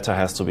letter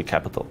has to be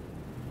capital.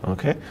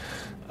 Okay.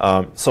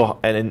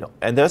 And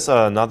there's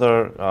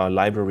another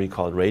library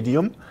called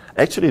Radium.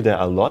 Actually, there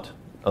are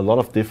a lot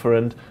of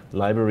different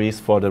libraries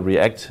for the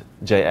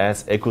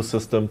ReactJS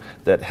ecosystem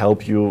that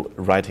help you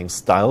writing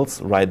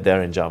styles right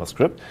there in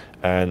JavaScript.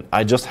 And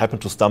I just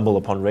happened to stumble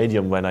upon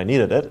Radium when I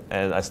needed it,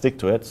 and I stick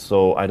to it.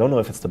 So I don't know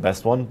if it's the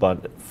best one,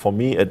 but for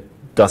me, it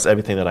does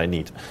everything that I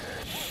need.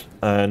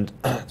 And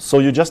so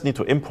you just need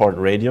to import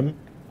Radium,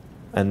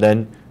 and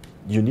then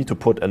you need to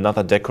put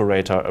another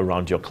decorator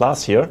around your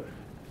class here,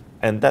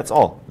 and that's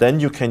all. Then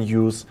you can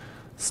use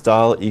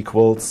style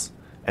equals,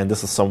 and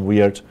this is some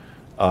weird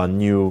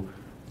new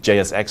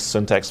JSX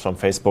syntax from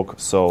Facebook.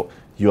 So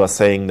you are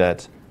saying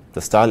that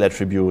the style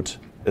attribute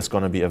is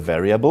going to be a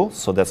variable.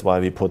 So that's why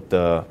we put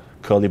the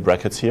curly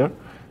brackets here.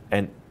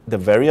 And the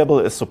variable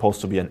is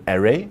supposed to be an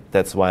array.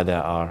 That's why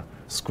there are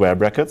square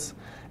brackets.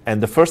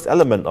 And the first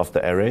element of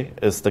the array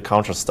is the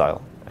counter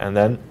style. And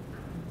then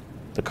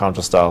the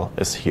counter style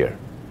is here.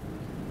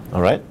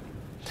 All right?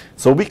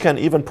 So we can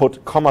even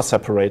put comma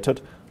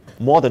separated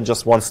more than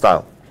just one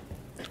style.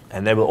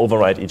 And they will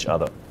override each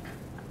other.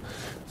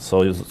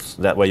 So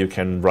that way you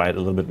can write a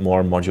little bit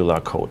more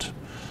modular code.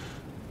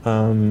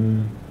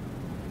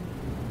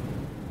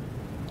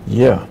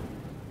 Yeah.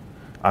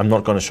 I'm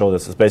not going to show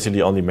this. It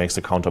basically only makes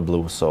the counter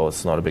blue, so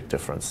it's not a big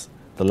difference.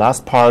 The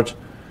last part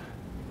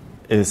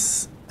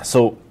is,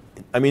 so,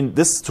 I mean,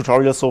 this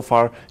tutorial so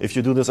far, if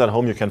you do this at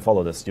home, you can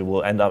follow this. You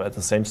will end up at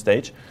the same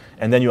stage.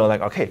 And then you are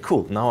like, okay,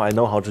 cool. Now I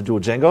know how to do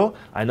Django.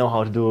 I know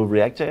how to do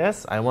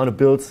ReactJS. I want to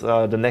build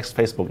the next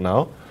Facebook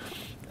now.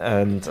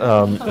 And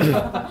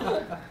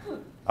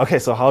okay,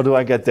 so how do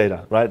I get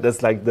data, right?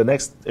 That's like the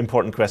next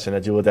important question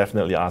that you will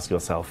definitely ask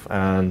yourself.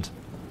 And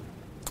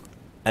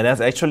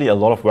there's actually a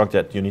lot of work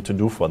that you need to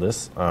do for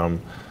this.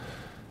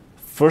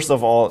 First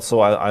of all, so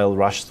I'll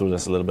rush through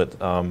this a little bit.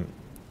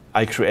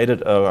 I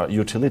created a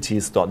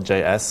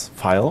utilities.js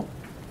file,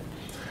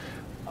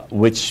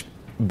 which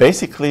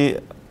basically,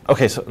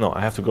 okay, so no,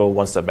 I have to go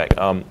one step back.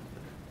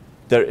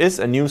 There is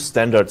a new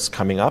standards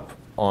coming up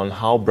on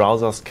how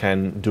browsers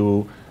can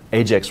do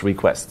AJAX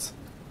requests.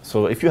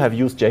 So if you have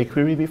used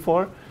jQuery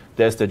before,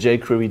 there's the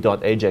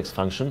jQuery.ajax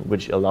function,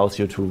 which allows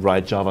you to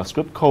write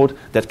JavaScript code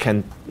that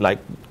can like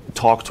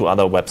talk to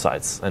other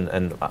websites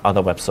and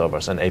other web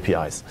servers and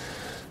APIs.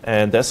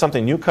 And there's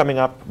something new coming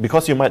up,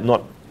 because you might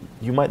not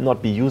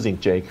be using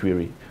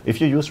jQuery. If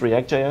you use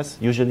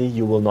ReactJS, usually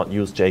you will not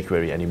use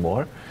jQuery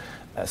anymore.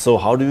 So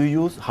how do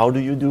you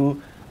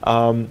do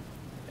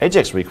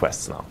AJAX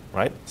requests now,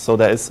 right? So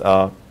there is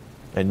a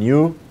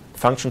new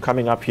function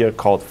coming up here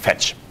called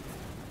fetch.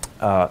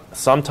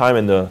 Sometime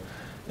in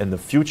the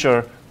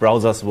future,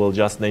 browsers will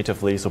just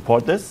natively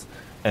support this,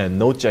 and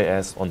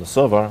Node.js on the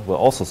server will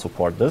also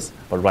support this.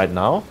 But right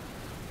now,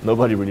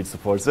 nobody really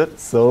supports it.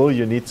 So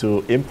you need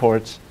to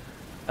import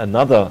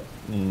another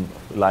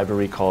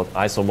library called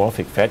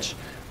isomorphic fetch,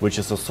 which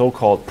is a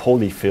so-called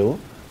polyfill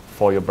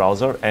for your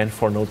browser and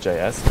for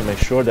Node.js to make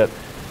sure that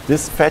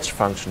this fetch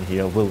function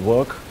here will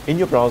work in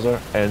your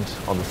browser and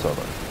on the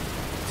server.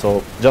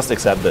 So just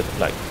accept it.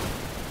 Like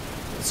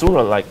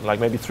sooner, like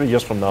maybe 3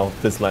 years from now,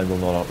 this line will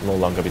no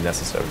longer be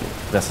necessary,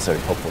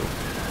 hopefully.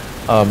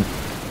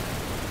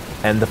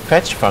 And the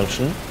fetch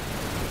function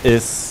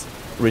is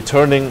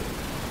returning,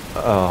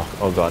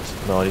 oh god,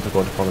 no, I need to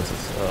go into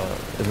promises.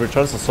 It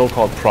returns a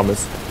so-called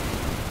promise.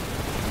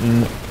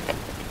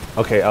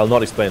 Okay, I'll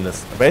not explain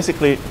this.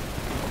 Basically,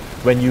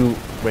 when you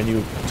when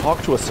you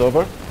talk to a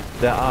server,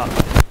 there are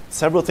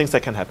several things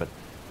that can happen.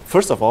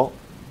 First of all,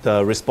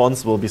 the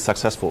response will be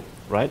successful,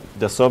 right?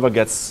 The server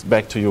gets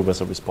back to you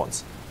with a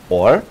response.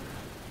 Or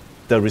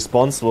the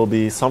response will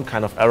be some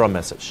kind of error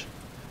message.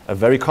 A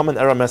very common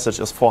error message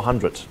is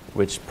 400,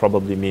 which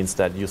probably means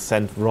that you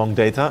sent wrong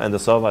data and the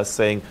server is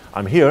saying,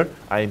 I'm here,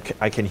 I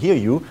can hear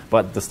you,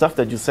 but the stuff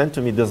that you sent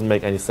to me doesn't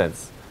make any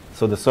sense.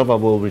 So the server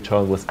will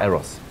return with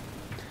errors.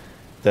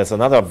 There's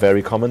another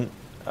very common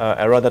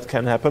error that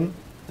can happen,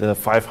 the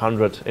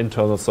 500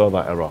 internal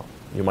server error.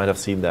 You might have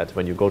seen that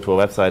when you go to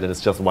a website and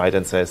it's just white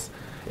and says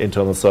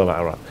internal server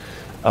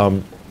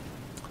error.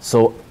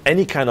 So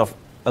any kind of,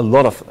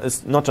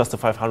 it's not just a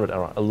 500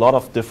 error, a lot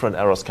of different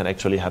errors can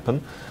actually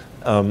happen.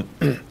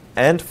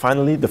 And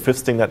finally, the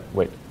fifth thing that,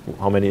 wait,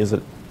 how many is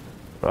it?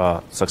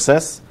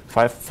 Success,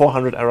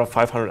 400 error,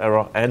 500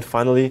 error, and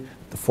finally,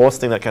 the fourth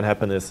thing that can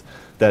happen is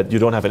that you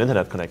don't have an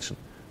internet connection.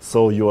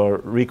 So your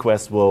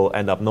request will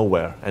end up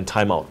nowhere and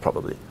time out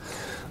probably.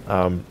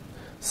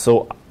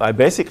 So I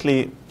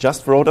basically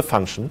just wrote a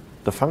function.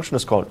 The function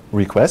is called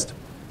request.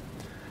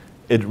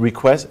 It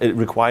requires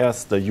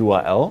the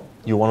URL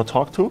you want to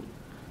talk to,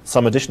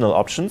 some additional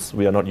options.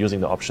 We are not using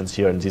the options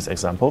here in these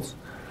examples.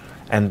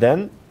 And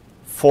then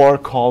 4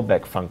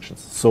 callback functions.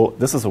 So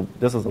this is a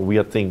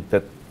weird thing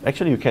that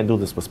actually you can do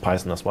this with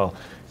Python as well.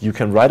 You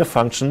can write a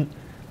function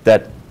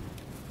that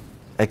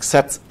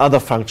accepts other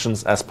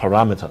functions as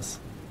parameters.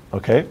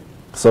 Okay?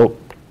 So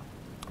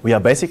we are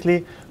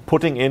basically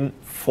putting in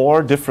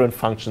 4 different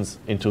functions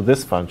into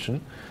this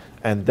function,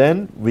 and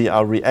then we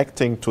are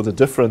reacting to the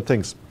different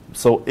things.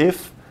 So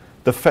if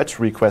the fetch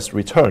request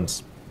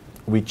returns,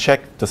 we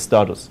check the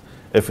status.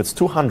 If it's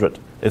 200,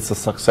 it's a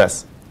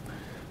success.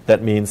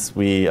 That means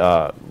we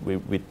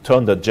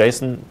turn the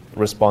JSON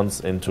response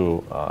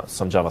into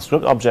some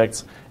JavaScript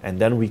objects, and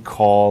then we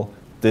call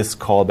this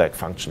callback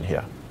function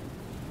here.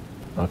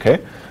 Okay?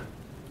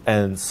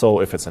 And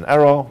so if it's an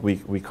error,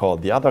 we call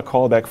the other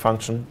callback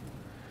function.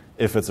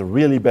 If it's a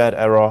really bad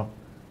error,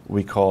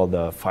 we call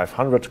the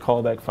 500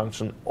 callback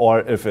function. Or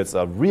if it's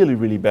a really,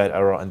 really bad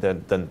error and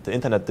then the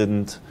internet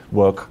didn't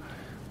work,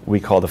 we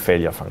call the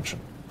failure function.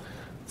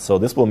 So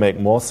this will make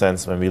more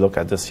sense when we look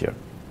at this here.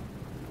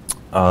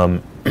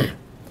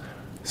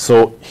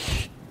 So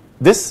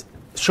this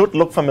should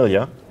look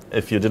familiar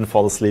if you didn't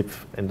fall asleep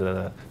in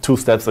the 2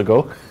 steps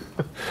ago.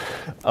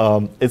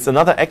 It's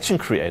another action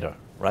creator,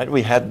 right?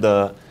 We had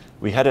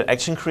an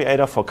action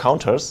creator for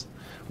counters,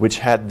 which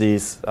had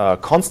these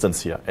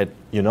constants here,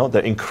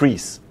 the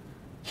increase.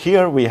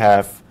 Here we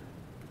have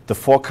the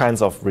 4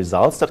 kinds of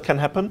results that can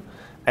happen,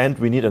 and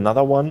we need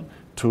another one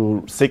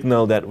to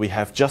signal that we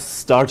have just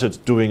started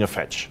doing a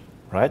fetch,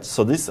 right?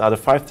 So these are the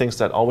 5 things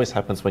that always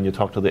happens when you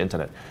talk to the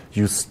internet.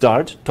 You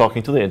start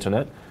talking to the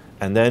internet,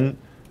 and then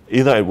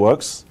either it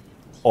works,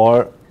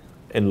 or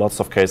in lots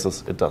of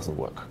cases it doesn't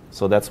work.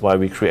 So that's why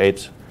we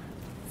create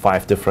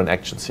 5 different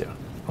actions here,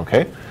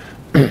 okay?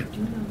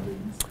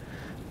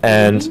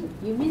 And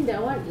you mean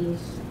that one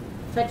is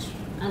fetch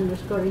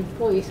underscore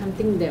info is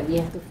something that we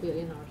have to fill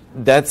in ourselves?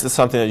 That's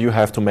something that you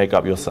have to make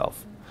up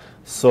yourself.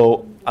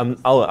 So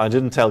I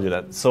didn't tell you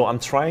that. So I'm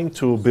trying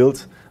to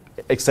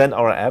extend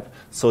our app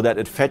so that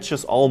it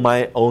fetches all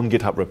my own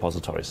GitHub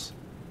repositories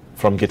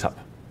from GitHub.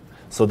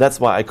 So that's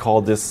why I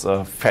call this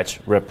fetch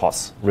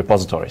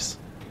repositories.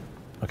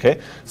 Okay.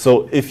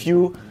 So if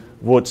you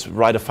would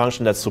write a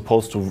function that's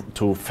supposed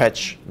to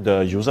fetch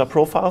the user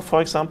profile,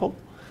 for example,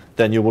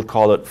 then you would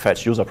call it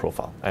fetch user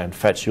profile and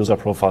fetch user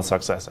profile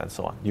success and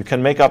so on. You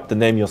can make up the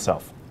name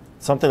yourself,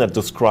 something that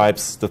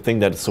describes the thing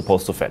that it's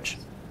supposed to fetch.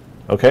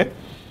 Okay?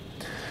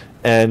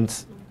 And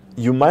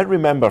you might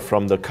remember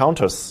from the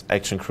counters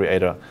action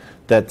creator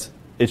that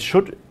it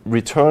should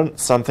return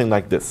something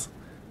like this,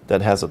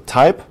 that has a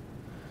type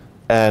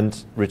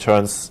and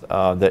returns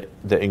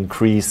the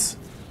increase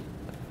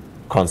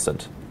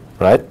constant,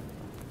 right?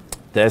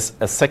 There's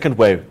a second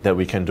way that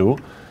we can do.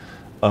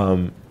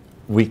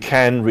 We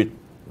can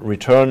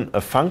return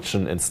a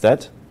function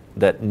instead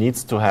that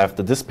needs to have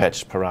the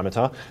dispatch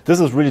parameter.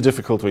 This is really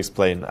difficult to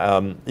explain.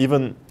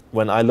 Even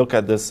when I look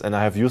at this, and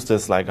I have used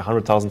this like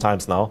 100,000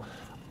 times now,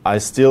 I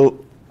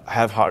still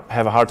have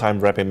a hard time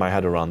wrapping my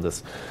head around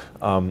this.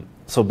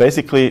 So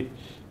basically,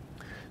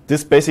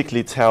 this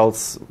basically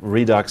tells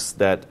Redux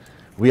that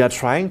we are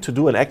trying to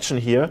do an action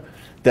here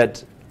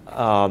that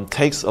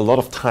takes a lot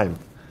of time,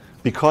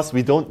 because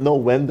we don't know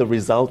when the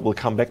result will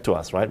come back to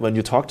us, right? When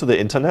you talk to the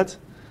internet,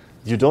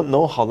 you don't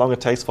know how long it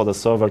takes for the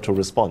server to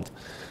respond.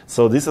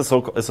 So this is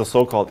a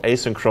so-called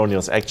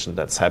asynchronous action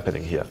that's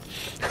happening here.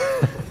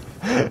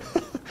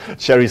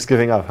 Sherry's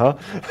giving up, huh?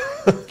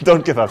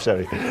 Don't give up,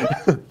 Sherry.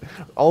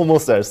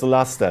 Almost there. It's the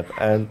last step,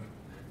 and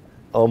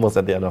almost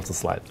at the end of the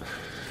slide.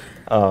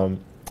 All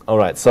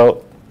right,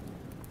 so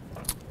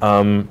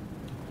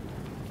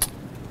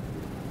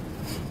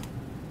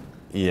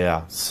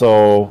yeah,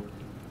 so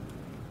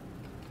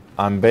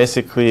I'm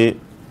basically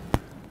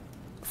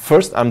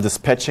first I'm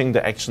dispatching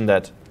the action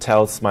that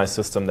tells my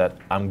system that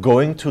I'm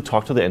going to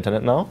talk to the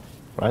internet now,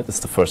 right? It's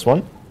the first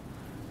one.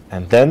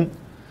 And then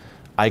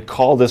I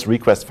call this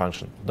request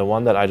function, the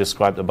one that I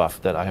described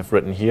above, that I have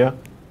written here,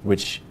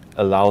 which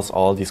allows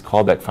all these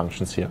callback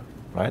functions here,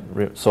 right?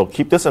 So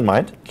keep this in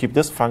mind, keep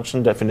this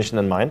function definition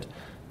in mind.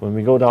 When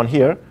we go down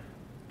here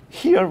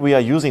we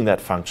are using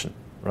that function,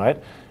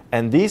 right?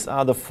 And these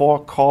are the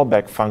 4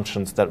 callback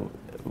functions that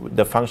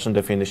the function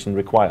definition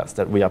requires,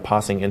 that we are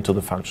passing into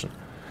the function.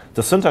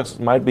 The syntax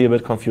might be a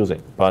bit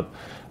confusing, but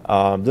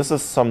this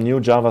is some new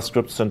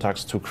JavaScript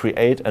syntax to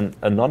create an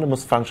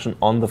anonymous function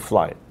on the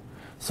fly.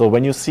 So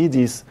when you see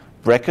these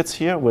brackets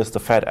here with the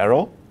fat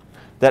arrow,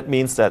 that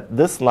means that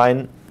this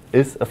line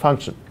is a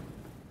function,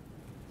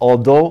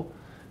 although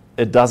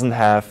it doesn't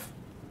have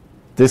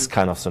this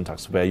kind of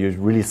syntax where you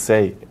really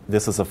say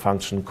this is a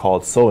function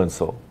called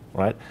so-and-so,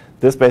 right?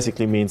 This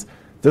basically means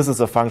this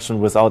is a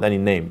function without any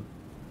name,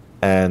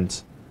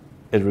 and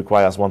it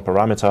requires 1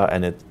 parameter,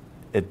 and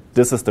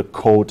this is the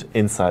code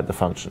inside the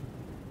function.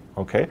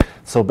 Okay,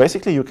 so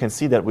basically you can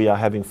see that we are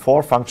having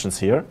 4 functions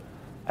here,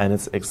 and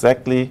it's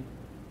exactly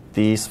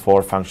these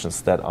 4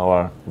 functions that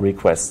our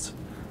request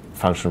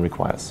function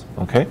requires.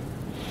 Okay.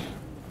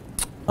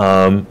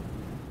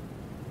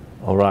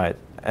 All right,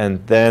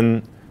 and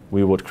then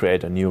we would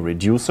create a new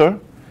reducer,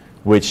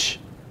 which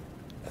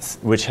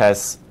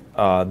has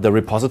the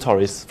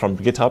repositories from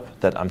GitHub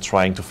that I'm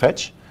trying to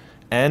fetch,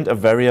 and a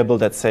variable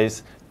that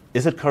says,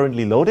 is it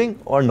currently loading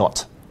or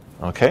not?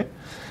 Okay.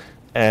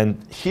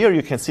 And here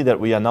you can see that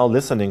we are now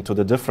listening to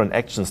the different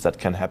actions that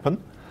can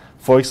happen.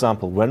 For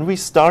example, when we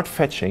start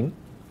fetching,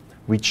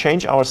 we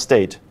change our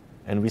state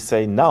and we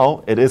say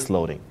now it is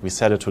loading. We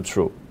set it to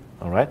true.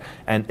 All right.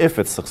 And if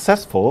it's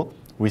successful,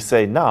 we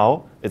say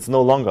now it's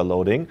no longer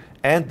loading,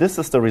 and this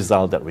is the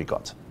result that we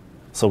got.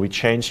 So we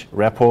change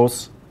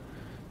repos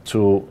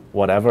to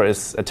whatever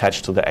is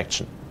attached to the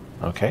action.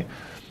 Okay.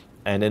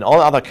 And in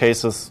all other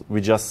cases,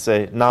 we just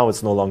say now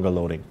it's no longer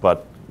loading,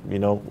 but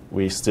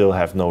we still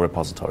have no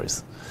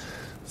repositories.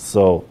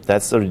 So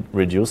that's the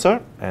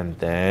reducer, and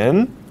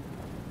then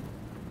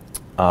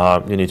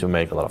you need to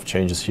make a lot of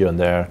changes here and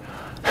there.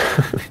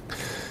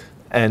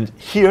 And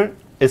here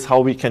is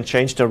how we can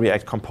change the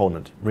React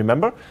component.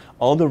 Remember,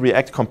 all the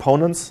React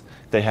components,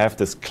 they have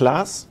this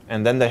class,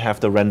 and then they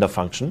have the render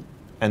function,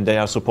 and they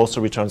are supposed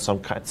to return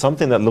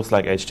something that looks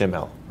like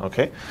HTML.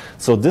 Okay,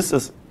 so this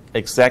is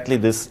exactly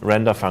this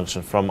render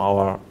function from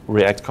our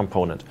React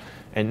component.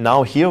 And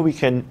now here we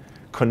can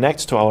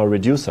connect to our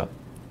reducer,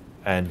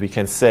 and we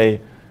can say,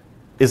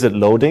 is it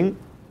loading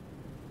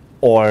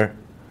or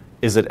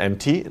is it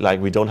empty, like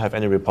we don't have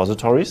any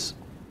repositories?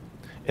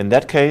 In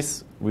that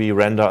case, we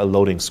render a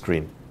loading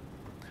screen.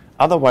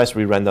 Otherwise,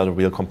 we render the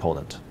real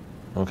component.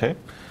 Okay,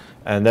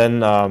 and then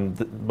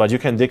but you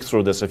can dig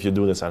through this if you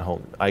do this at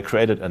home. I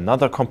created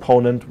another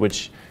component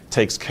which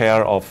takes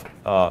care of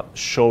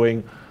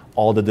showing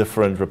all the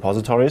different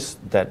repositories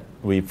that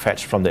we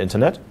fetch from the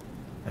internet,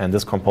 and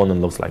this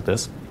component looks like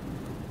this.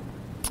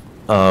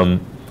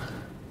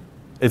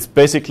 It's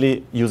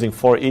basically using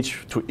for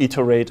each to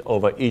iterate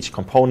over each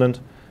component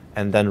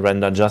and then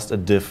render just a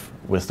div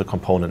with the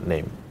component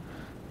name,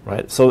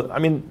 right? So, I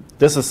mean,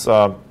 this is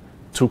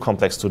too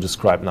complex to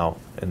describe now,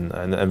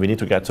 and we need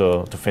to get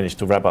to finish,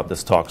 to wrap up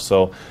this talk.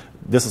 So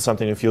this is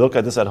something, if you look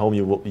at this at home,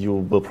 you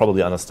will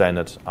probably understand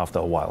it after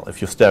a while,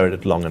 if you stare at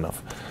it long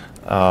enough.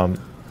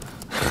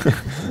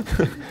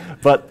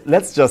 But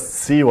let's just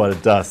see what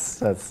it does.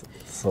 That's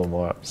so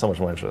much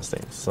more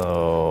interesting.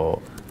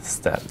 So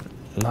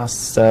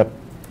last step,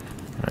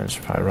 manage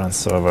run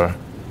server.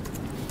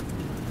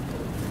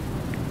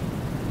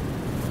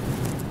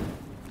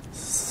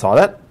 Saw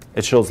that?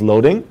 It shows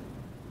loading,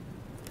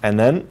 and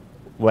then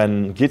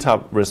when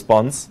GitHub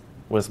responds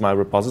with my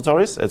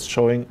repositories, it's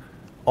showing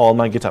all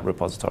my GitHub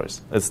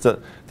repositories.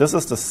 This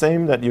is the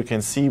same that you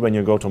can see when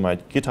you go to my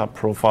GitHub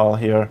profile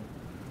here,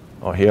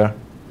 or here.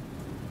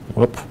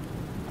 Whoop.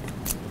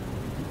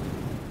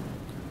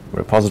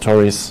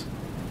 Repositories.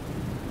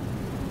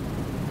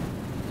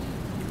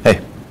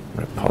 Hey,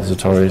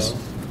 repositories.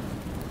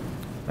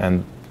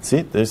 And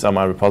see, these are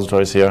my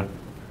repositories here.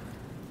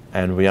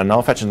 And we are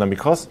now fetching them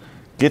because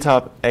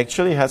GitHub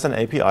actually has an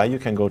API. You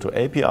can go to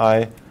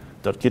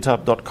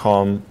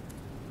api.github.com.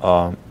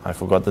 I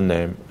forgot the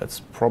name. It's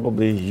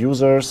probably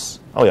users.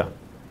 Oh, yeah.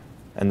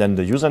 And then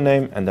the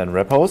username and then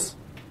repos.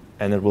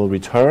 And it will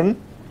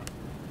return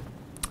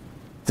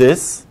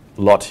this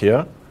lot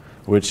here,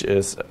 which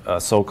is a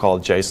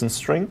so-called JSON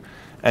string.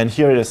 And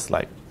here is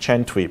like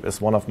Chantweep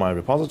is one of my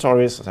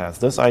repositories. It has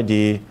this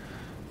ID,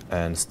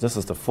 and this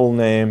is the full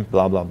name,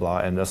 blah, blah, blah.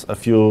 And there's a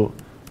few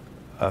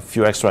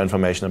extra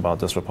information about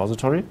this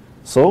repository.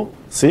 So,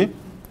 see,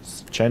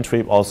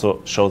 Chantweep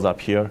also shows up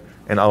here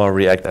in our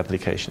React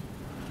application.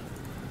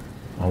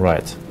 All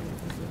right.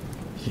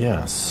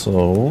 Yeah,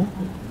 so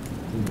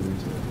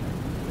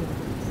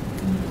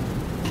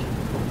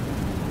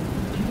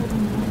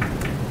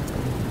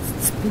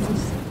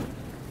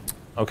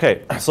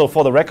okay, so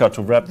for the record,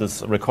 to wrap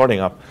this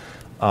recording up,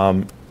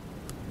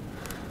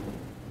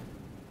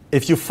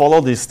 if you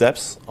follow these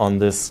steps on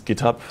this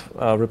GitHub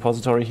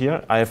repository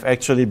here, I have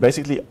actually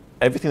basically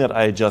everything that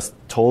I just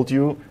told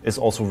you is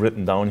also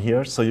written down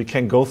here. So you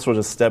can go through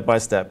this step by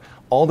step.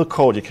 All the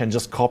code you can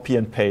just copy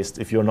and paste.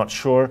 If you're not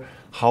sure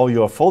how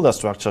your folder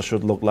structure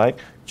should look like,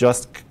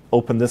 just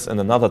open this in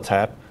another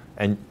tab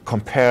and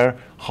compare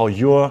how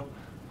your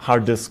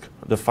hard disk,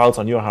 the files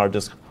on your hard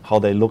disk, how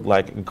they look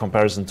like in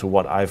comparison to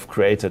what I've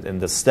created in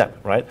this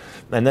step, right?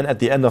 And then at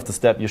the end of the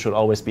step, you should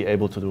always be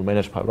able to do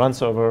manage run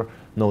server,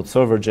 node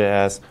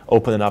server.js,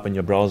 open it up in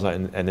your browser,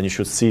 and then you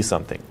should see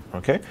something,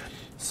 okay?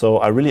 So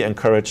I really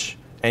encourage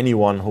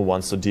anyone who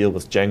wants to deal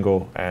with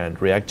Django and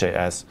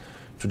ReactJS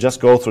to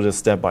just go through this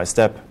step by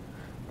step,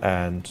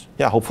 and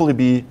yeah, hopefully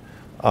be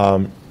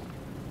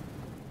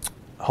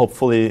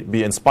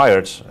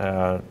inspired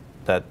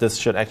that this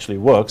shit actually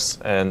works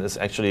and is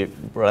actually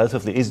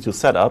relatively easy to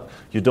set up.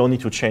 You don't need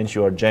to change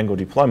your Django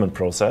deployment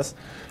process,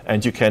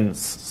 and you can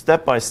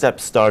step by step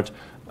start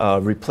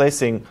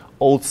replacing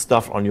old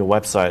stuff on your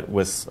website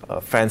with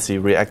fancy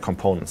React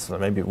components. So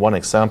maybe one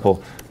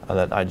example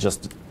that I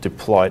just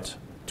deployed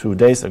 2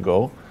 days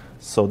ago.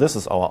 So this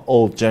is our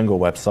old Django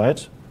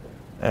website,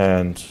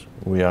 and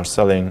we are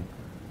selling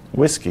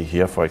whiskey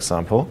here, for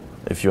example,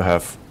 if you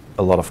have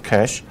a lot of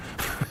cash.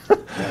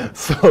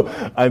 So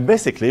I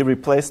basically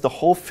replaced the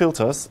whole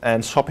filters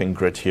and shopping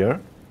grid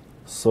here.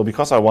 So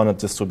because I wanted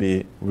this to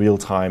be real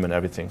time and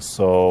everything.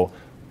 So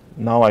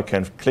now I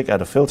can click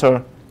at a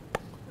filter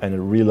and it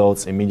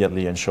reloads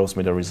immediately and shows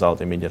me the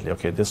result immediately.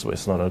 Okay, this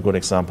is not a good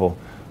example.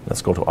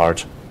 Let's go to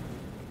art.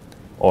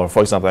 Or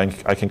for example,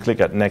 I can click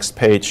at next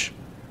page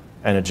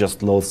and it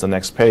just loads the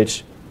next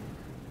page,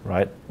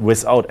 right?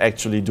 Without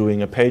actually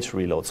doing a page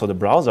reload. So the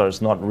browser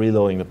is not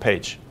reloading the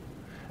page.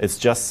 It's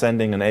just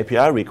sending an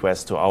API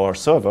request to our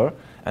server,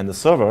 and the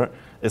server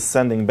is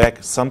sending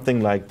back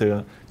something like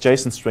the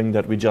JSON string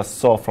that we just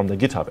saw from the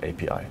GitHub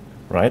API,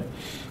 right?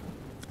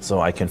 So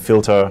I can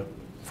filter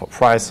for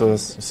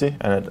prices, you see,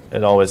 and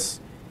it always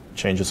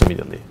changes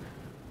immediately.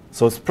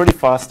 So it's pretty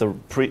fast.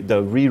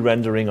 The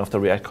re-rendering of the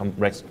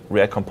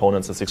React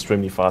components is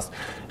extremely fast.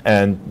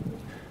 And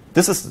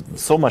this is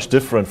so much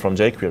different from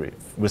jQuery.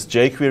 With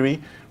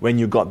jQuery, when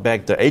you got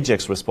back the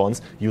AJAX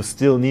response, you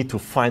still need to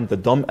find the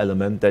DOM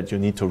element that you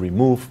need to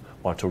remove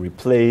or to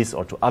replace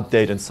or to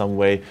update in some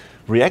way.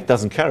 React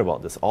doesn't care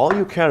about this. All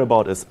you care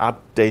about is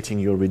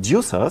updating your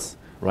reducers,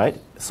 right?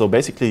 So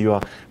basically,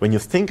 when you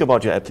think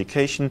about your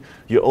application,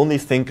 you only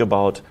think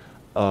about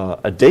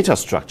a data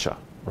structure,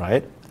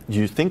 right?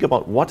 You think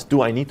about what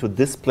do I need to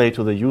display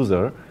to the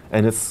user,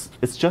 and it's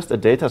just a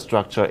data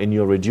structure in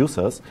your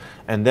reducers,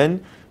 and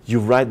then you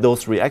write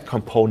those React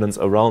components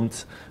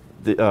around,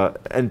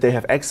 and they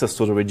have access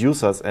to the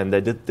reducers, and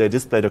they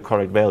display the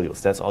correct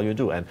values. That's all you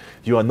do. And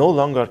you are no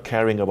longer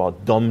caring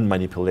about DOM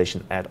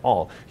manipulation at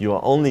all. You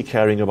are only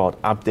caring about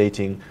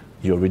updating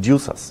your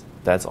reducers.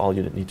 That's all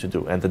you need to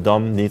do. And the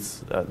DOM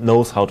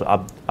knows how to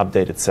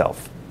update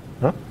itself.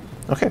 Huh?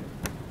 Okay.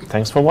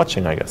 Thanks for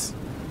watching, I guess.